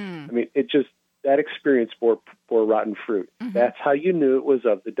 I mean, that experience bore rotten fruit. That's how you knew it was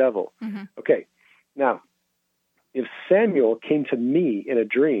of the devil. Okay, now, if Samuel came to me in a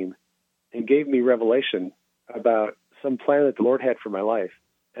dream and gave me revelation about some plan that the Lord had for my life,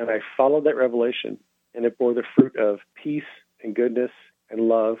 and I followed that revelation, and it bore the fruit of peace and goodness and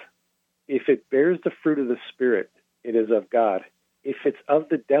love, if it bears the fruit of the Spirit, it is of God. If it's of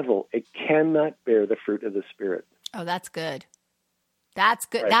the devil, it cannot bear the fruit of the Spirit. Oh, that's good. That's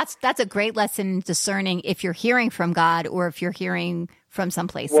good. Right. That's a great lesson in discerning if you're hearing from God or if you're hearing from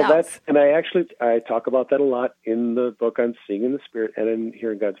someplace Well, else. and I talk about that a lot in the book on Seeing in the Spirit and in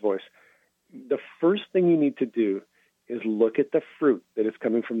Hearing God's Voice. The first thing you need to do is look at the fruit that is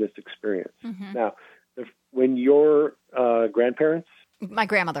coming from this experience. Now, when your grandparents, my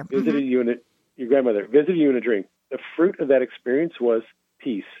grandmother, visited you your grandmother visited you in a dream, the fruit of that experience was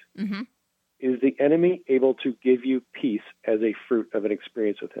peace. Is the enemy able to give you peace as a fruit of an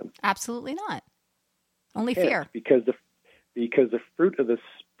experience with him? Absolutely not. Only fear. Because the fruit of the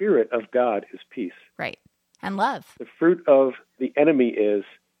Spirit of God is peace. Right. And love. The fruit of the enemy is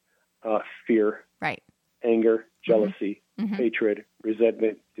fear, right, anger, jealousy, hatred,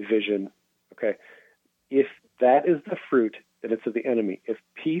 resentment, division. Okay. If that is the fruit, then it's of the enemy. If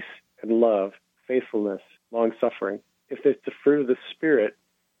peace and love, faithfulness, long-suffering, if it's the fruit of the Spirit,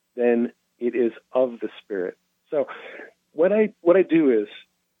 then it is of the Spirit. So what I do is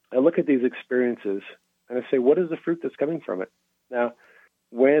I look at these experiences and I say, what is the fruit that's coming from it? Now,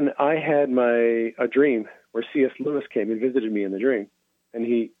 when I had a dream where C.S. Lewis came and visited me in the dream, and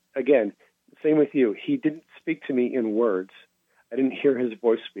he, again, same with you, he didn't speak to me in words. I didn't hear his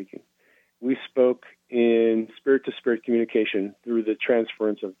voice speaking. We spoke in spirit-to-spirit communication through the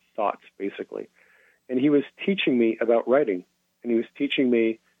transference of thoughts, basically. And he was teaching me about writing, and he was teaching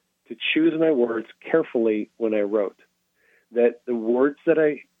me to choose my words carefully when I wrote, that the words that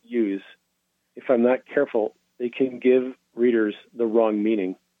I use, if I'm not careful, they can give readers the wrong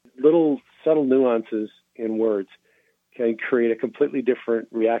meaning. Little subtle nuances in words can create a completely different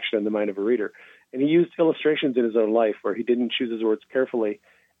reaction in the mind of a reader. And he used illustrations in his own life where he didn't choose his words carefully,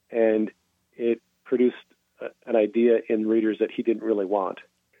 and it produced an idea in readers that he didn't really want.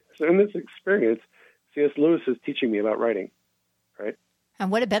 So in this experience, C.S. Lewis is teaching me about writing, right? And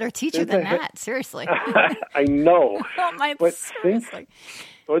what a better teacher than that, seriously. I know. But seriously.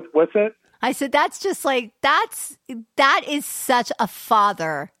 What's that? I said, that's just like, that is such a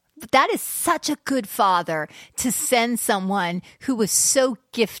father. That is such a good father to send someone who was so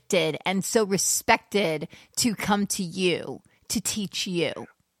gifted and so respected to come to you, to teach you.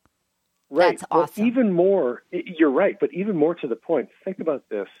 Right. That's awesome. Well, even more, you're right, but even more to the point, think about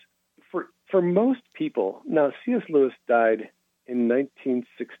this. For most people, now C.S. Lewis died in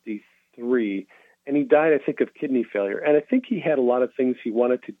 1963, and he died, I think, of kidney failure. And I think he had a lot of things he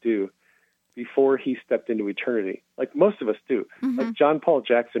wanted to do before he stepped into eternity, like most of us do. Like John Paul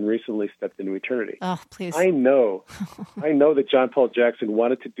Jackson recently stepped into eternity. Oh, please. I know that John Paul Jackson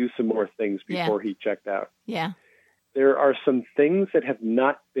wanted to do some more things before he checked out. Yeah. There are some things that have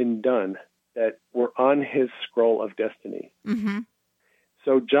not been done that were on his scroll of destiny.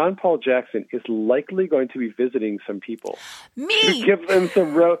 So John Paul Jackson is likely going to be visiting some people to give them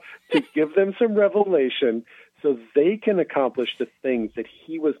some revelation, so they can accomplish the things that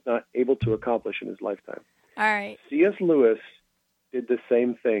he was not able to accomplish in his lifetime. All right. C.S. Lewis did the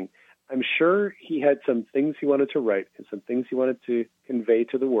same thing. I'm sure he had some things he wanted to write and some things he wanted to convey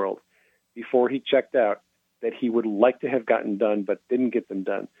to the world before he checked out that he would like to have gotten done but didn't get them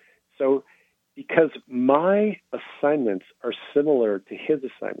done. So because my assignments are similar to his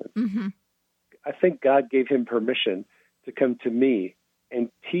assignments, I think God gave him permission to come to me and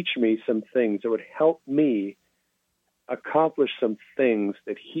teach me some things that would help me accomplish some things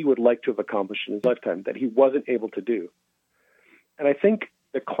that he would like to have accomplished in his lifetime that he wasn't able to do. And I think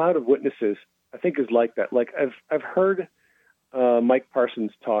the cloud of witnesses, I think, is like that. Like I've heard Mike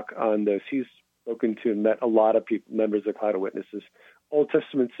Parsons talk on this. He's spoken to and met a lot of people, members of the cloud of witnesses, Old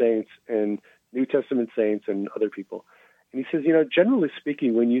Testament saints and New Testament saints and other people. And he says, generally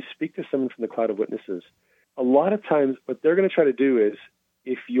speaking, when you speak to someone from the cloud of witnesses, a lot of times what they're going to try to do is,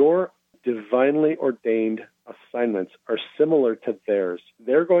 if your divinely ordained assignments are similar to theirs,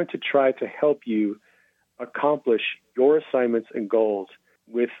 they're going to try to help you accomplish your assignments and goals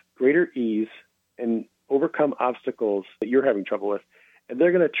with greater ease and overcome obstacles that you're having trouble with. And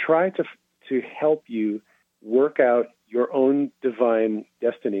they're going to try to help you work out your own divine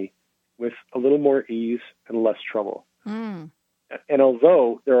destiny with a little more ease and less trouble. And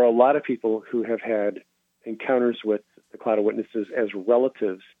although there are a lot of people who have had encounters with the cloud of witnesses as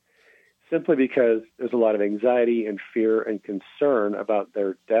relatives, simply because there's a lot of anxiety and fear and concern about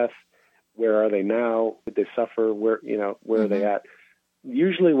their death. Where are they now? Did they suffer? Where are they at?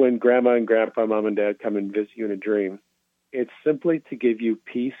 Usually when grandma and grandpa, mom and dad come and visit you in a dream, it's simply to give you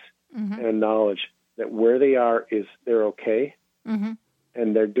peace and knowledge that where they are is they're okay and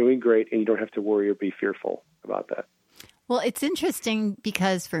they're doing great, and you don't have to worry or be fearful about that. Well, it's interesting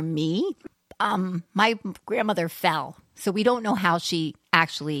because for me, my grandmother fell. So we don't know how she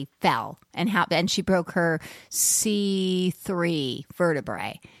actually fell and she broke her C3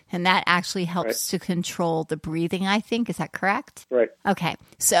 vertebrae. And that actually helps to control the breathing, I think. Is that correct? Right. Okay.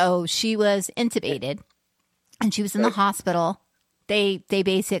 So she was intubated and she was in the hospital. They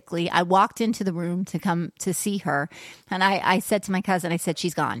basically, I walked into the room to come to see her. And I said to my cousin, I said,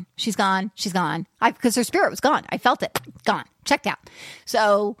 she's gone. She's gone. She's gone. Because her spirit was gone. I felt it. Gone. Checked out.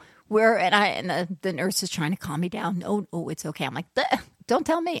 So the nurse is trying to calm me down. Oh, it's okay. I'm like, don't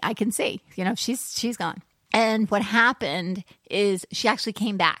tell me. I can see. She's gone. And what happened is she actually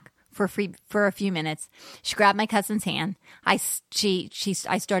came back for a few minutes. She grabbed my cousin's hand. I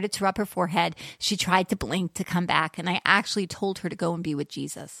started to rub her forehead. She tried to blink to come back, and I actually told her to go and be with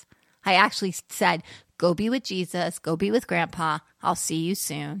Jesus. I actually said, "Go be with Jesus. Go be with Grandpa. I'll see you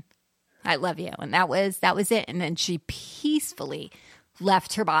soon. I love you." And that was it. And then she peacefully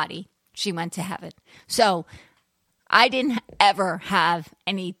left her body. She went to heaven. So I didn't ever have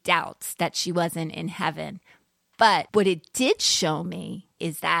any doubts that she wasn't in heaven. But what it did show me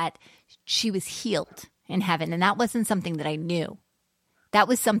is that she was healed in heaven. And that wasn't something that I knew. That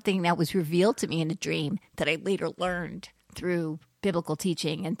was something that was revealed to me in a dream that I later learned through biblical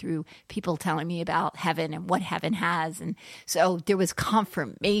teaching and through people telling me about heaven and what heaven has. And so there was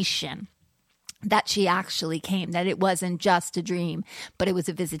confirmation that she actually came, that it wasn't just a dream, but it was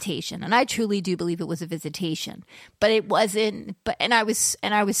a visitation. And I truly do believe it was a visitation, but it wasn't, and I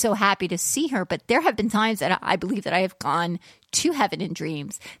was so happy to see her. But there have been times that I believe that I have gone to heaven in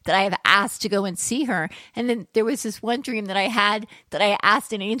dreams, that I have asked to go and see her. And then there was this one dream that I had that I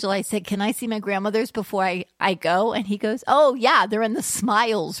asked an angel, I said, "Can I see my grandmothers before I go?" And he goes, "Oh yeah, they're in the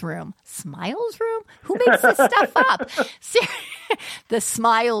Smiles room." Smiles room? Who makes this stuff up? The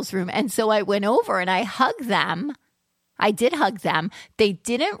Smiles room. And so I went over and I hugged them. I did hug them. They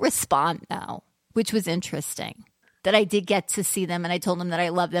didn't respond though, which was interesting. That I did get to see them and I told them that I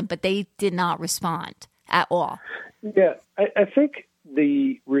love them, but they did not respond at all. Yeah, I think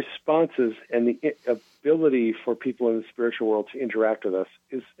the responses and the ability for people in the spiritual world to interact with us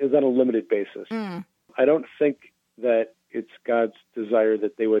is on a limited basis. I don't think that it's God's desire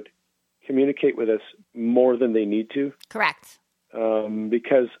that they would communicate with us more than they need to. Correct.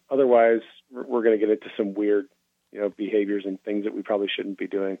 Because otherwise we're going to get into some weird, behaviors and things that we probably shouldn't be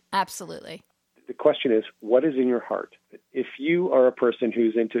doing. Absolutely. The question is, what is in your heart? If you are a person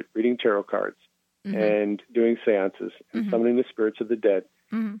who's into reading tarot cards, and doing seances and summoning the spirits of the dead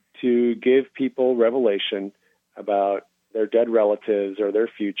to give people revelation about their dead relatives or their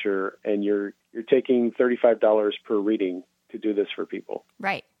future, and you're taking $35 per reading to do this for people.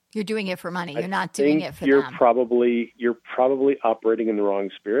 Right. You're doing it for money. You're not doing it for you're them. You're probably operating in the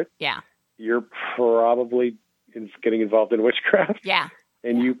wrong spirit. Yeah. You're probably getting involved in witchcraft. Yeah.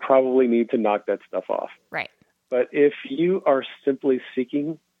 And you probably need to knock that stuff off. Right. But if you are simply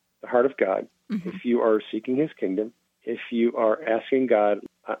seeking the heart of God, if you are seeking his kingdom, if you are asking God,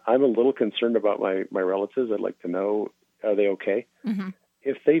 I'm a little concerned about my relatives. I'd like to know, are they okay?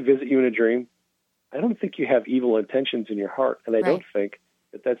 If they visit you in a dream, I don't think you have evil intentions in your heart. And I don't think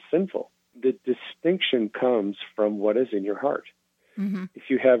that that's sinful. The distinction comes from what is in your heart. If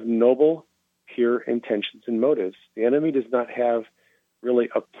you have noble, pure intentions and motives, the enemy does not have really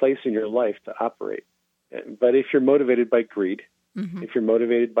a place in your life to operate. But if you're motivated by greed, if you're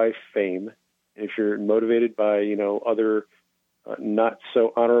motivated by fame, if you're motivated by, other not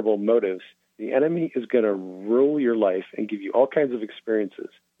so honorable motives, the enemy is going to rule your life and give you all kinds of experiences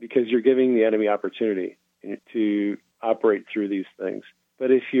because you're giving the enemy opportunity to operate through these things.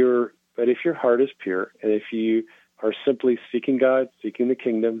 But if your heart is pure, and if you are simply seeking God, seeking the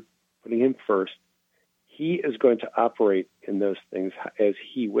kingdom, putting him first, he is going to operate in those things as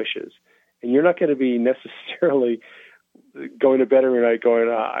he wishes. And you're not going to be necessarily going to bed every night going,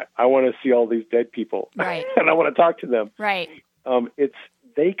 I want to see all these dead people. Right. And I want to talk to them. Right.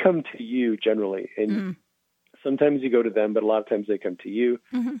 They come to you generally, and sometimes you go to them, but a lot of times they come to you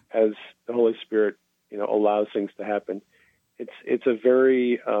as the Holy Spirit, allows things to happen. It's a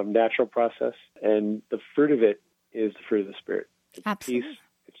very natural process, and the fruit of it is the fruit of the Spirit. It's Absolutely. peace,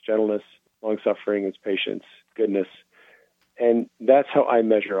 it's gentleness, long-suffering, it's patience, goodness. And that's how I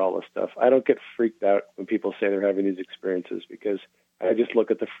measure all this stuff. I don't get freaked out when people say they're having these experiences because I just look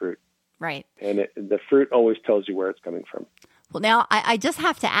at the fruit. Right. And the fruit always tells you where it's coming from. Well, now I just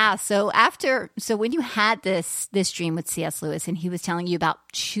have to ask. So when you had this dream with C.S. Lewis and he was telling you about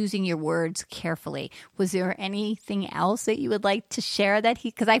choosing your words carefully, was there anything else that you would like to share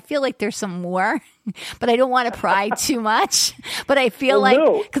because I feel like there's some more, but I don't want to pry too much, but I feel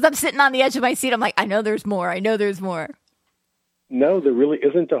because I'm sitting on the edge of my seat, I'm like, I know there's more. No, there really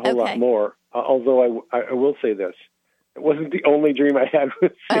isn't a whole lot more. Although I will say this. It wasn't the only dream I had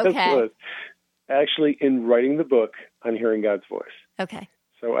with C.S. Lewis. Actually, in writing the book on hearing God's voice. Okay.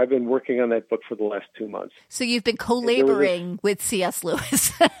 So I've been working on that book for the last 2 months. So you've been co-laboring with C.S.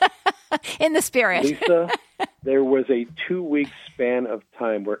 Lewis in the spirit. Lisa, there was a 2-week span of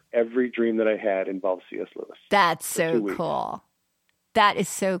time where every dream that I had involved C.S. Lewis. That's so cool. That is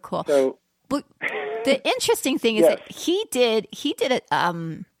so cool. So, but the interesting thing is that he did a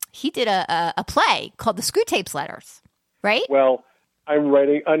play called The Screwtape Letters, right? Well, I'm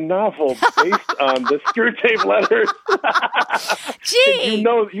writing a novel based on the Screwtape Letters. Gee,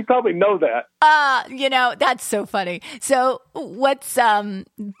 you probably know that. That's so funny. So what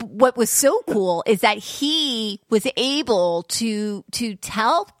was so cool is that he was able to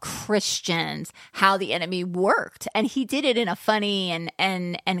tell Christians how the enemy worked, and he did it in a funny and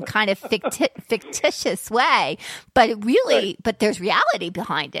kind of fictitious way. But but there's reality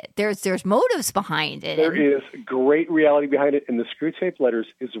behind it. There's motives behind it. There is great reality behind it, and the Screwtape Letters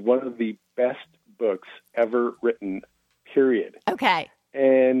is one of the best books ever written. Period. Okay.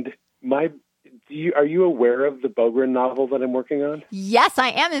 And are you aware of the Bogren novel that I'm working on? Yes, I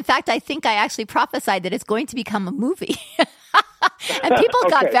am. In fact, I think I actually prophesied that it's going to become a movie. And people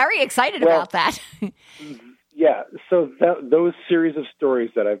got very excited about that. Yeah. So those series of stories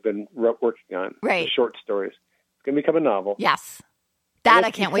that I've been working on, the short stories, it's going to become a novel. Yes. That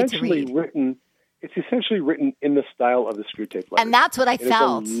I can't wait to read. It's essentially written in the style of the Screwtape Letters. And that's what I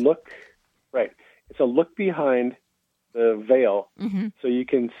felt. It's a look behind the veil, so you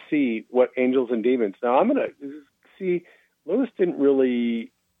can see what angels and demons. Now, I'm going to see, Lewis didn't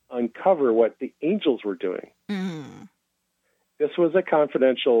really uncover what the angels were doing. Mm. This was a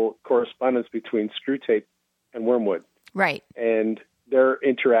confidential correspondence between Screwtape and Wormwood. Right. And their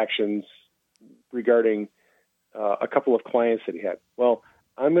interactions regarding a couple of clients that he had. Well,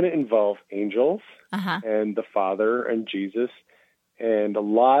 I'm going to involve angels and the Father and Jesus and a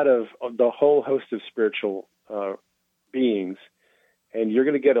lot of the whole host of spiritual beings. And you're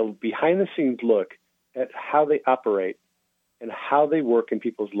going to get a behind-the-scenes look at how they operate and how they work in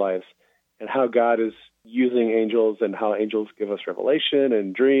people's lives and how God is using angels and how angels give us revelation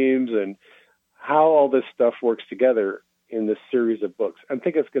and dreams and how all this stuff works together in this series of books. I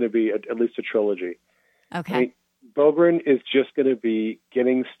think it's going to be at least a trilogy. Okay. I mean, Bogren is just going to be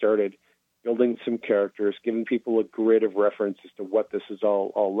getting started, building some characters, giving people a grid of reference as to what this is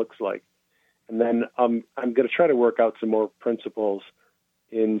all looks like. And then I'm going to try to work out some more principles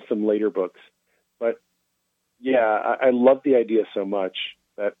in some later books. But yeah, I love the idea so much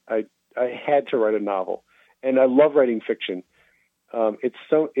that I had to write a novel. And I love writing fiction.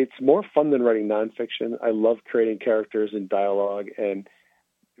 It's more fun than writing nonfiction. I love creating characters and dialogue and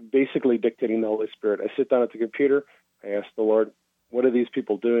basically dictating the Holy Spirit. I sit down at the computer. I ask the Lord, what are these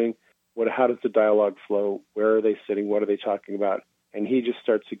people doing? How does the dialogue flow? Where are they sitting? What are they talking about? And he just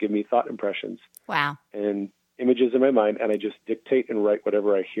starts to give me thought impressions. Wow. And images in my mind, and I just dictate and write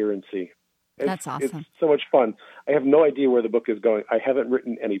whatever I hear and see. That's awesome. It's so much fun. I have no idea where the book is going. I haven't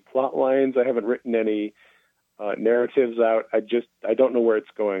written any plot lines. I haven't written any narratives out. I don't know where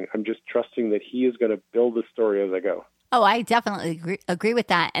it's going. I'm just trusting that he is going to build the story as I go. Oh, I definitely agree with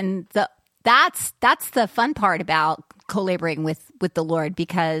that. And that's the fun part about collaborating with the Lord,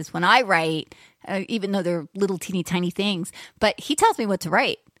 because when I write, even though they're little teeny tiny things, but he tells me what to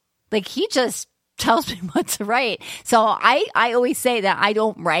write. Like he just tells me what to write. So I always say that I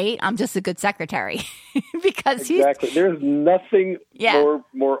don't write. I'm just a good secretary because there's nothing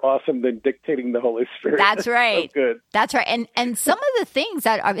more awesome than dictating the Holy Spirit. That's right. So good. That's right. And some of the things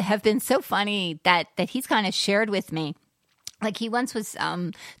that have been so funny that he's kind of shared with me. Like he once was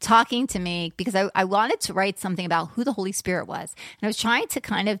talking to me because I wanted to write something about who the Holy Spirit was. And I was trying to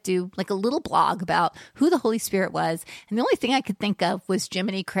kind of do like a little blog about who the Holy Spirit was. And the only thing I could think of was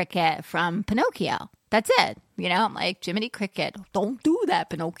Jiminy Cricket from Pinocchio. That's it. I'm like, Jiminy Cricket, don't do that,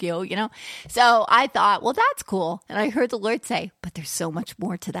 Pinocchio, So I thought, well, that's cool. And I heard the Lord say, but there's so much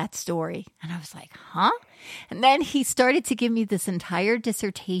more to that story. And I was like, huh? And then he started to give me this entire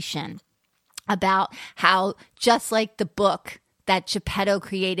dissertation about how, just like the book that Geppetto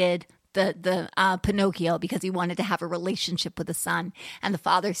created, the Pinocchio, because he wanted to have a relationship with the son. And the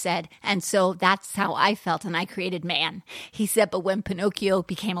father said, and so that's how I felt, and I created man. He said, but when Pinocchio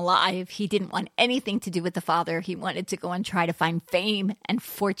became alive, he didn't want anything to do with the father. He wanted to go and try to find fame and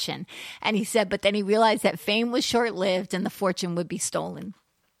fortune. And he said, but then he realized that fame was short-lived and the fortune would be stolen.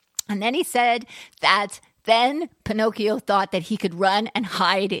 And then he said that then Pinocchio thought that he could run and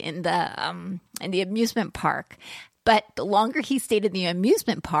hide in the amusement park. But the longer he stayed in the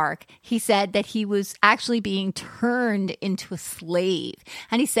amusement park, he said that he was actually being turned into a slave.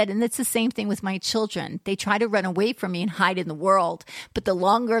 And he said, and it's the same thing with my children. They try to run away from me and hide in the world. But the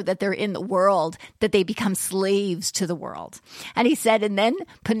longer that they're in the world, that they become slaves to the world. And he said, and then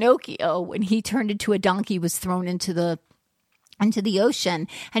Pinocchio, when he turned into a donkey, was thrown into the ocean.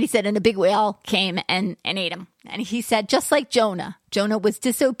 And he said, and a big whale came and ate him. And he said, just like Jonah was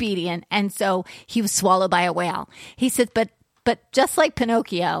disobedient. And so he was swallowed by a whale. He said, but just like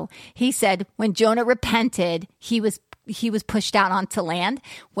Pinocchio, he said, when Jonah repented, he was pushed out onto land.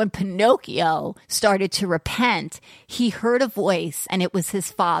 When Pinocchio started to repent, he heard a voice, and it was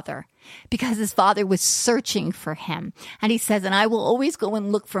his father, because his father was searching for him. And he says, and I will always go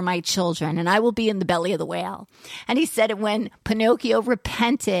and look for my children, and I will be in the belly of the whale. And he said, when Pinocchio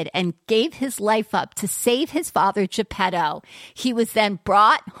repented and gave his life up to save his father, Geppetto, he was then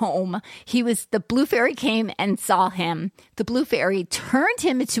brought home. The Blue Fairy came and saw him. The Blue Fairy turned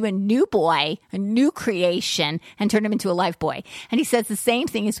him into a new boy, a new creation, and turned him into a live boy. And he says the same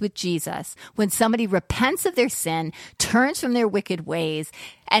thing is with Jesus. When somebody repents of their sin, turns from their wicked ways,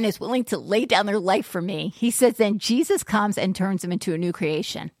 and is willing to lay down their life for me, he says, then Jesus comes and turns them into a new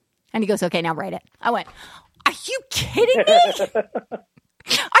creation. And he goes, okay, now write it. I went, are you kidding me?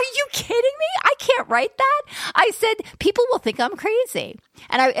 Are you kidding me? I can't write that. I said, people will think I'm crazy.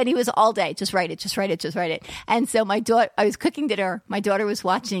 And he was all day, just write it, just write it, just write it. And so I was cooking dinner. My daughter was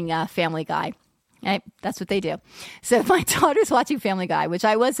watching Family Guy. Right? That's what they do. So my daughter's watching Family Guy, which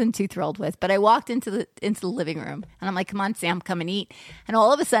I wasn't too thrilled with, but I walked into the living room and I'm like, come on, Sam, come and eat. And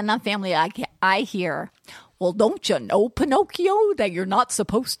all of a sudden on Family Guy, I hear, well, don't you know, Pinocchio, that you're not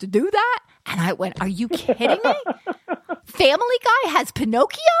supposed to do that? And I went, are you kidding me? Family Guy has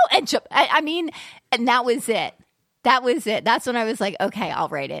Pinocchio? And that was it. That was it. That's when I was like, okay, I'll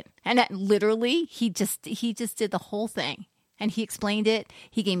write it. And literally, he just did the whole thing. And he explained it.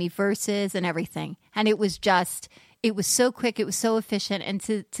 He gave me verses and everything. And it was so quick. It was so efficient. And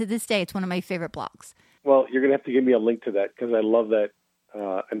to this day, it's one of my favorite blogs. Well, you're going to have to give me a link to that because I love that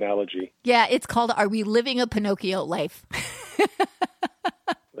analogy. Yeah, it's called Are We Living a Pinocchio Life?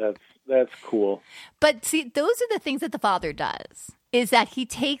 That's cool. But see, those are the things that the Father does, is that he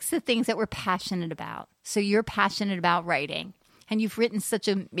takes the things that we're passionate about. So you're passionate about writing. And you've written such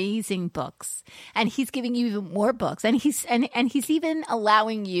amazing books, and he's giving you even more books, and he's even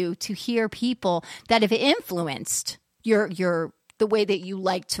allowing you to hear people that have influenced the way that you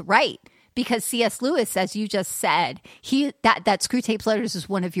like to write. Because C.S. Lewis, as you just said, that Screwtape Letters is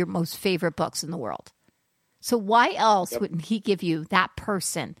one of your most favorite books in the world. So why else wouldn't he give you that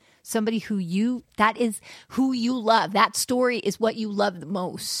person, somebody that is who you love? That story is what you love the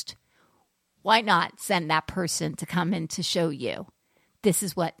most. Why not send that person to come in to show you this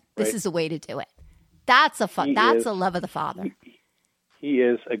is the way to do it? That's a love of the Father. He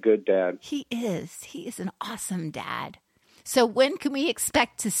is a good dad. He is an awesome dad. So when can we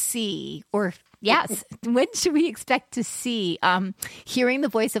expect to see, when should we expect to see Hearing the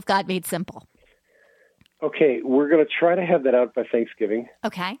Voice of God Made Simple? Okay, we're going to try to have that out by Thanksgiving.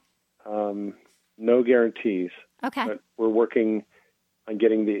 Okay. No guarantees. Okay. But we're working on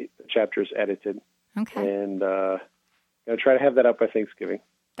getting the chapters edited. Okay. And going to try to have that out by Thanksgiving.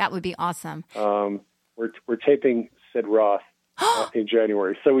 That would be awesome. We're taping Sid Roth in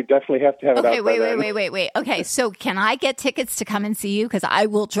January, so we definitely have to have it out by then. Wait. Okay, so can I get tickets to come and see you? Because I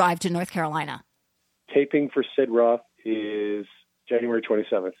will drive to North Carolina. Taping for Sid Roth is January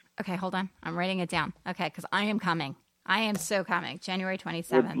 27th. Okay, hold on. I'm writing it down. Okay, because I am coming. I am so coming. January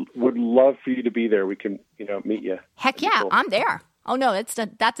 27th. Would love for you to be there. We can, meet you. Heck yeah, I'm there. Oh no, that's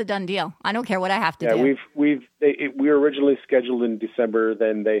a done deal. I don't care what I have to do. We were originally scheduled in December.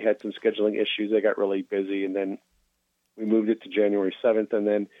 Then they had some scheduling issues. They got really busy, and then we moved it to January 7th. And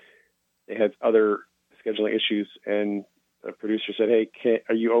then they had other scheduling issues. And the producer said, "Hey,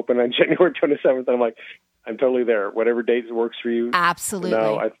 are you open on January 27th?" And I'm like, I'm totally there. Whatever date works for you. Absolutely.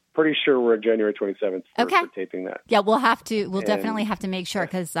 No, I'm pretty sure we're on January 27th for taping that. Yeah, we'll definitely have to make sure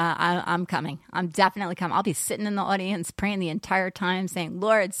because I'm coming. I'm definitely coming. I'll be sitting in the audience praying the entire time saying,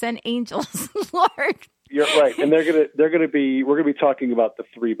 Lord, send angels, Lord. You're right. And we're going to be talking about the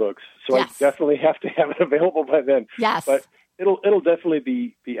 3 books. So I definitely have to have it available by then. Yes. But it'll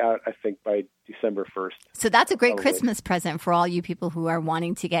definitely be out, I think, by December 1st. So that's a great Christmas present for all you people who are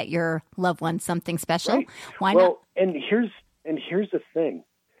wanting to get your loved one something special. Right. Why not? And here's the thing.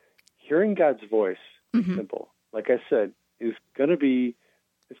 Hearing God's voice, simple, like I said, is going to be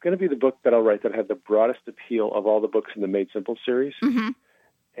the book that I'll write that had the broadest appeal of all the books in the Made Simple series. Mm-hmm.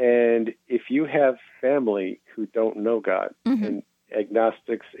 And if you have family who don't know God, and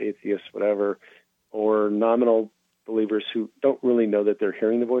agnostics, atheists, whatever, or nominal believers who don't really know that they're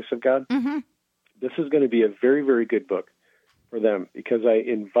hearing the voice of God, this is going to be a very, very good book for them because I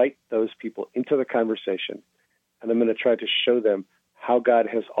invite those people into the conversation, and I'm going to try to show them how God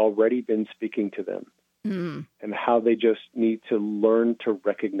has already been speaking to them and how they just need to learn to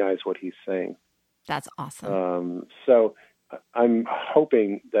recognize what he's saying. That's awesome. So I'm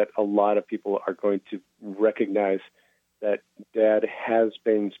hoping that a lot of people are going to recognize that Dad has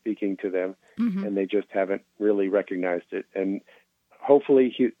been speaking to them, and they just haven't really recognized it. And hopefully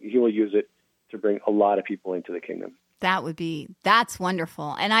he will use it to bring a lot of people into the kingdom. That's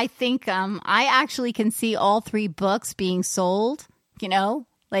wonderful. And I think I actually can see all 3 books being sold,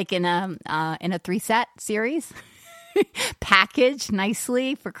 like in a 3-set series, packaged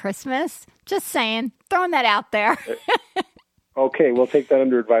nicely for Christmas. Just saying, throwing that out there. Okay, we'll take that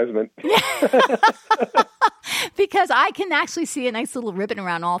under advisement. Because I can actually see a nice little ribbon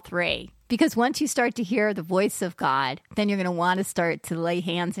around all 3. Because once you start to hear the voice of God, then you're going to want to start to lay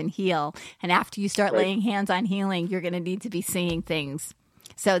hands and heal. And after you start laying hands on healing, you're going to need to be seeing things.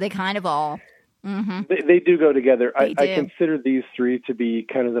 So they kind of all... They do go together. I consider these 3 to be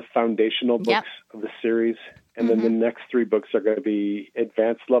kind of the foundational books of the series. And then the next 3 books are going to be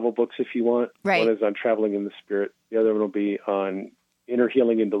advanced level books, if you want. Right. One is on traveling in the Spirit. The other one will be on inner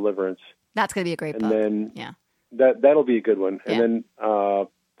healing and deliverance. That's going to be a great book. And then that'll be a good one. Yeah. And then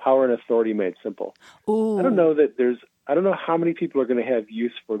Power and Authority Made Simple. Ooh. I don't know how many people are going to have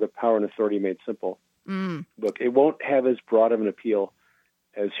use for the Power and Authority Made Simple book. It won't have as broad of an appeal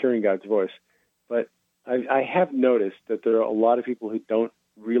as Hearing God's Voice. But I have noticed that there are a lot of people who don't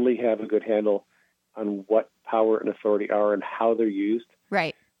really have a good handle on what power and authority are and how they're used.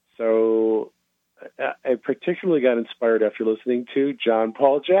 Right. So I particularly got inspired after listening to John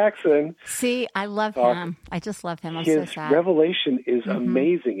Paul Jackson. See, I love him. I just love him. I'm so sad. His revelation is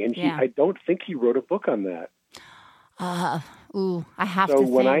amazing, and I don't think he wrote a book on that. I have to. So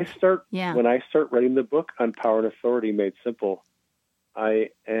when I start writing the book on Power and Authority Made Simple, I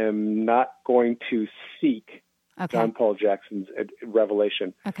am not going to seek John Paul Jackson's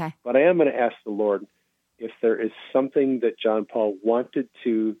revelation. Okay. But I am going to ask the Lord if there is something that John Paul wanted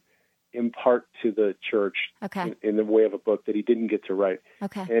to impart to the church in the way of a book that he didn't get to write.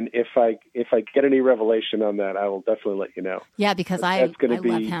 Okay. And if I get any revelation on that, I will definitely let you know. Yeah, because I love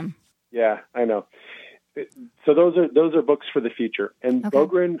him. Yeah, I know. So those are books for the future. And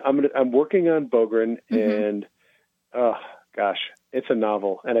Bogren, I'm working on Bogren, and it's a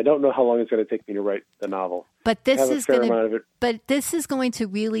novel, and I don't know how long it's going to take me to write the novel. But this is going to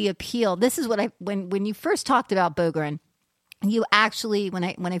really appeal. This is what when you first talked about Bogren, you actually when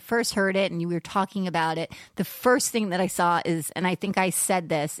I first heard it and you were talking about it, the first thing that I saw is, and I think I said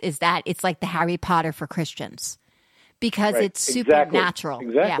this, is that it's like the Harry Potter for Christians because it's supernatural.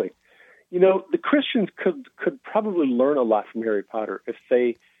 Exactly. Yeah. The Christians could probably learn a lot from Harry Potter if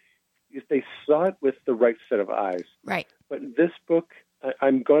they saw it with the right set of eyes. Right. But this book,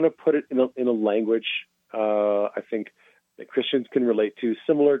 I'm going to put it in a language I think that Christians can relate to,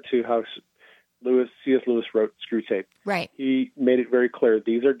 similar to how C.S. Lewis wrote Screwtape. Right. He made it very clear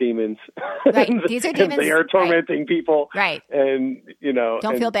these are demons. Right. These are demons. And they are tormenting people. Right. And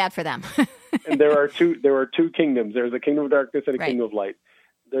don't feel bad for them. And there are two kingdoms. There's a kingdom of darkness and a kingdom of light.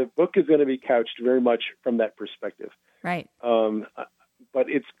 The book is going to be couched very much from that perspective. Right. But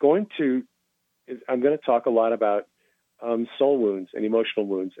I'm going to talk a lot about soul wounds and emotional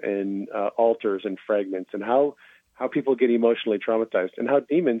wounds and altars and fragments and how people get emotionally traumatized and how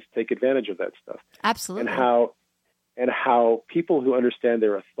demons take advantage of that stuff. Absolutely. And how people who understand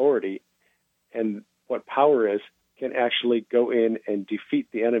their authority and what power is can actually go in and defeat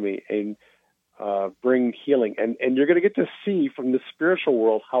the enemy and bring healing. And you're going to get to see from the spiritual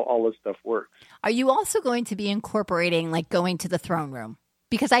world how all this stuff works. Are you also going to be incorporating like going to the throne room?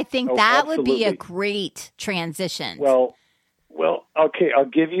 Because I think that would be a great transition. Well, okay, I'll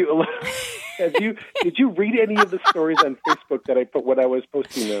give you a little... Did you read any of the stories on Facebook that I put when I was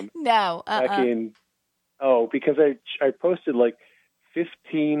posting them? No. Because I posted like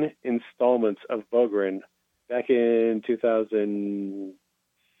 15 installments of Bogren back in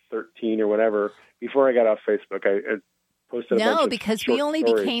 2013 or whatever. Before I got off Facebook, I posted a bunch of because short we only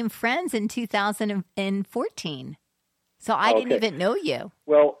stories. became friends in 2014. So I didn't even know you.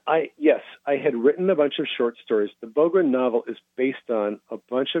 Well, I had written a bunch of short stories. The Bogren novel is based on a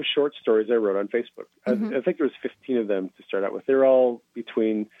bunch of short stories I wrote on Facebook. Mm-hmm. I think there was 15 of them to start out with. They're all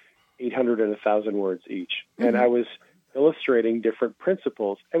between 800 and 1,000 words each. Mm-hmm. And I was illustrating different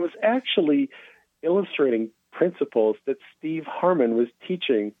principles. I was actually illustrating principles that Steve Harmon was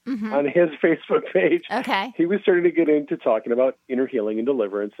teaching mm-hmm. on his Facebook page. Okay. He was starting to get into talking about inner healing and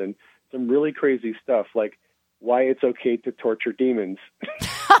deliverance and some really crazy stuff like why it's okay to torture demons.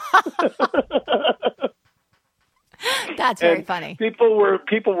 That's very funny. People were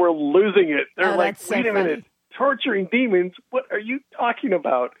losing it. They're like, wait a minute, funny. torturing demons? What are you talking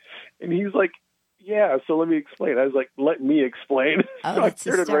about? And he's like, yeah, so let me explain. I was like, let me explain. Oh, so that's I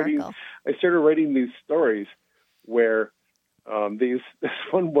started writing these stories where this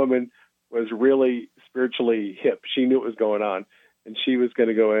one woman was really spiritually hip. She knew what was going on, and she was going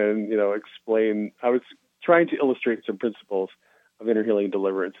to go in, explain. I was trying to illustrate some principles of inner healing and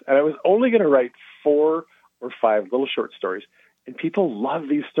deliverance. And I was only going to write 4 or 5 little short stories. And people love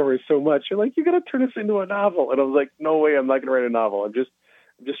these stories so much. They're like, you got to turn this into a novel. And I was like, no way, I'm not going to write a novel. I'm just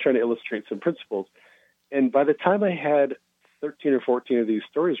trying to illustrate some principles. And by the time I had 13 or 14 of these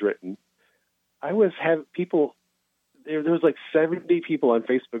stories written, there was like 70 people on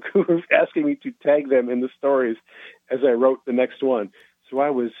Facebook who were asking me to tag them in the stories as I wrote the next one. So I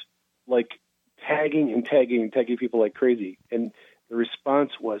was like tagging people like crazy. And the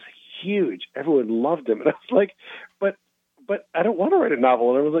response was huge. Everyone loved them. And I was like, but I don't want to write a novel.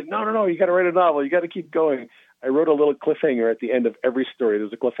 And I was like, no, you got to write a novel. You got to keep going. I wrote a little cliffhanger at the end of every story.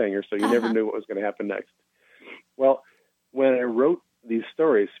 There's a cliffhanger, so you never knew what was going to happen next. Well, when I wrote these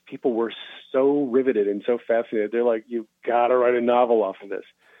stories, people were so riveted and so fascinated. They're like, you've got to write a novel off of this.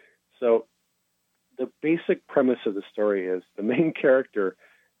 So the basic premise of the story is the main character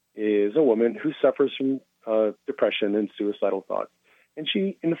is a woman who suffers from depression and suicidal thoughts. And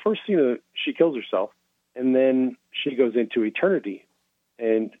in the first scene, she kills herself, and then she goes into eternity,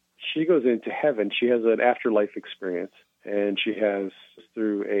 and she goes into heaven. She has an afterlife experience, and she has,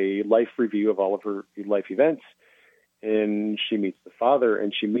 through a life review of all of her life events, and she meets the Father,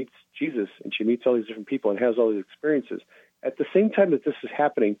 and she meets Jesus, and she meets all these different people and has all these experiences. At the same time that this is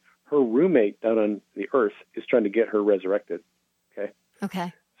happening, her roommate down on the earth is trying to get her resurrected.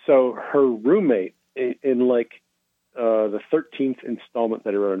 Okay. So her roommate, in the 13th installment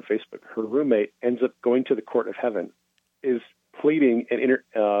that I wrote on Facebook, her roommate ends up going to the court of heaven, is pleading in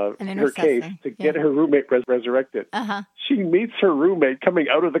her case to get her roommate resurrected. Uh-huh. She meets her roommate coming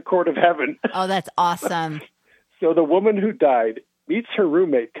out of the court of heaven. Oh, that's awesome. So the woman who died meets her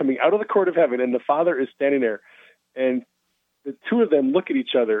roommate coming out of the court of heaven, and the Father is standing there. And the two of them look at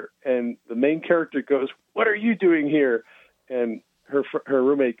each other, and the main character goes, "What are you doing here?" And her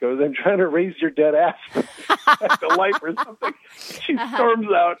roommate goes, "I'm trying to raise your dead ass back to life or something." She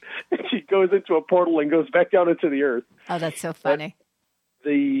storms out, and she goes into a portal and goes back down into the earth. Oh, that's so funny.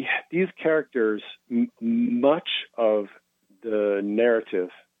 These characters, much of the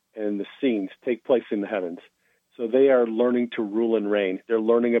narrative and the scenes take place in the heavens. So they are learning to rule and reign. They're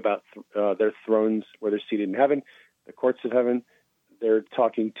learning about their thrones where they're seated in heaven, the courts of heaven. They're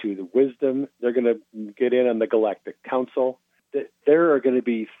talking to the wisdom. They're going to get in on the Galactic Council. There are going to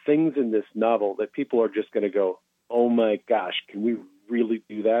be things in this novel that people are just going to go, "Oh my gosh, can we really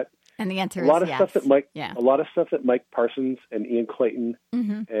do that?" And the answer is yes. A lot of stuff that Mike Parsons and Ian Clayton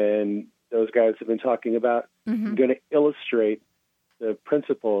and those guys have been talking about. I'm going to illustrate the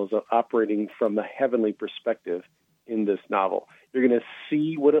principles of operating from the heavenly perspective in this novel. You're going to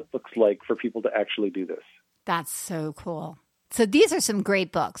see what it looks like for people to actually do this. That's so cool. So these are some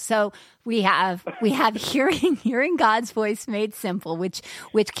great books. So we have Hearing God's Voice Made Simple, which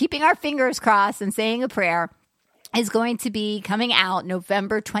keeping our fingers crossed and saying a prayer is going to be coming out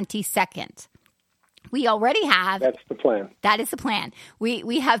November 22nd. We already have. That's the plan. That is the plan.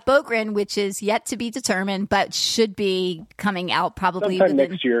 We have Bogren, which is yet to be determined, but should be coming out probably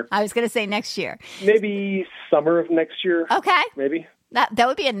next year. I was going to say next year. Maybe summer of next year. Okay. Maybe. That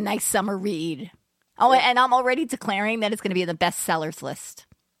would be a nice summer read. Oh, and I'm already declaring that it's going to be on the bestsellers list.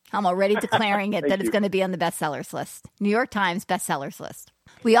 I'm already declaring it that it's going to be on the bestsellers list. New York Times bestsellers list.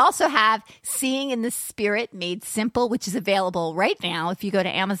 We also have Seeing in the Spirit Made Simple, which is available right now if you go to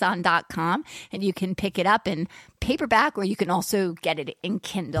Amazon.com, and you can pick it up in paperback, or you can also get it in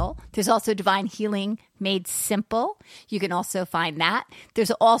Kindle. There's also Divine Healing Made Simple. You can also find that.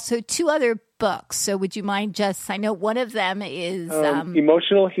 There's also 2 other books. So would you mind I know one of them is...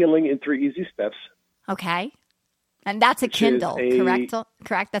 Emotional Healing in 3 Easy Steps. Okay. And that's a Kindle,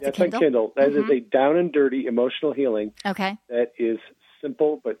 correct? That's a Kindle? A Kindle. That is a down and dirty emotional healing. Okay. That is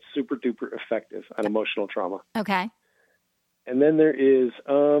simple but super duper effective on emotional trauma. Okay. And then there is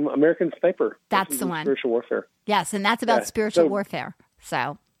American Sniper. That's the one. Spiritual warfare. Yes, and that's about spiritual warfare.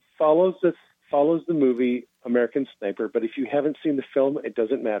 So follows the movie American Sniper, but if you haven't seen the film, it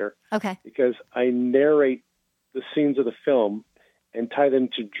doesn't matter. Okay. Because I narrate the scenes of the film and tie them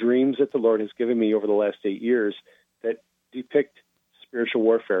to dreams that the Lord has given me over the last 8 years that depict spiritual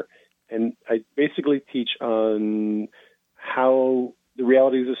warfare. And I basically teach on how the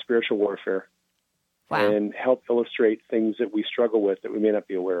realities of spiritual warfare. Wow. And help illustrate things that we struggle with that we may not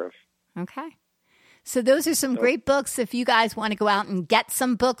be aware of. Okay. So those are some great books. If you guys want to go out and get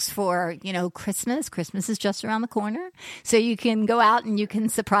some books for, Christmas is just around the corner. So you can go out and you can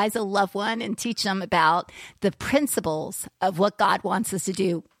surprise a loved one and teach them about the principles of what God wants us to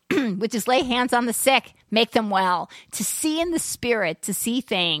do, which is lay hands on the sick, make them well, to see in the Spirit, to see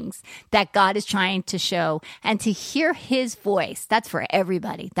things that God is trying to show, and to hear his voice. That's for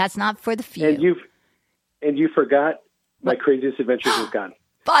everybody. That's not for the few. And you forgot My Craziest Adventures with God.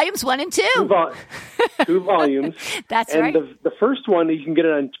 Volumes 1 and 2. 2 volumes. That's and right. The first one, you can get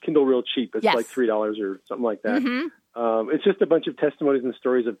it on Kindle real cheap. It's like $3 or something like that. Mm-hmm. It's just a bunch of testimonies and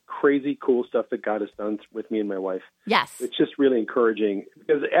stories of crazy, cool stuff that God has done with me and my wife. Yes. It's just really encouraging.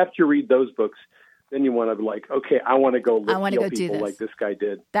 Because after you read those books, then you want to be like, okay, I want to go heal people like this guy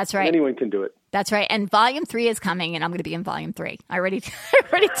did. That's right. And anyone can do it. That's right. And Volume 3 is coming, and I'm going to be in Volume 3. I already told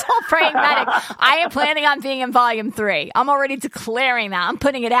Praying Medic I am planning on being in Volume 3. I'm already declaring that. I'm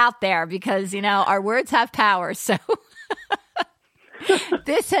putting it out there because, our words have power. So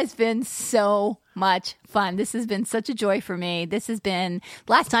this has been so much fun. This has been such a joy for me. This has been,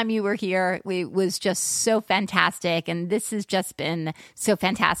 last time you were here, it was just so fantastic. And this has just been so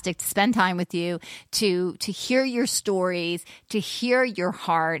fantastic to spend time with you, to hear your stories, to hear your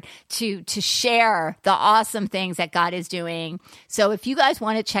heart, to share the awesome things that God is doing. So if you guys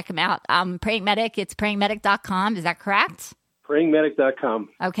want to check him out, Praying Medic, it's prayingmedic.com. Is that correct? PrayingMedic.com.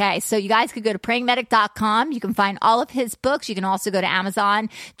 Okay, so you guys could go to PrayingMedic.com. You can find all of his books. You can also go to Amazon.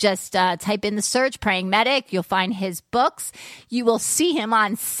 Just type in the search, Praying Medic. You'll find his books. You will see him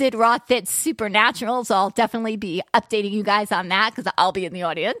on Sid Roth Fit's Supernatural, so I'll definitely be updating you guys on that because I'll be in the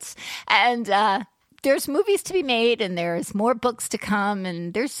audience. And there's movies to be made, and there's more books to come,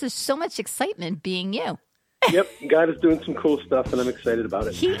 and there's just so much excitement being you. Yep, God is doing some cool stuff, and I'm excited about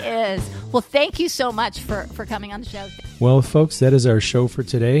it. He is. Well, thank you so much for coming on the show. Well, folks, that is our show for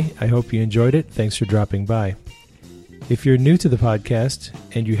today. I hope you enjoyed it. Thanks for dropping by. If you're new to the podcast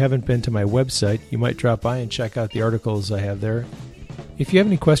and you haven't been to my website, you might drop by and check out the articles I have there. If you have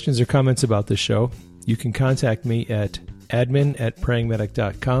any questions or comments about the show, you can contact me at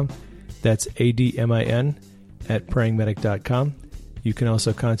admin@prayingmedic.com. That's ADMIN @prayingmedic.com. You can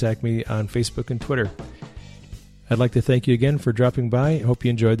also contact me on Facebook and Twitter. I'd like to thank you again for dropping by. I hope you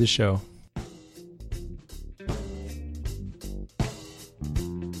enjoyed the show.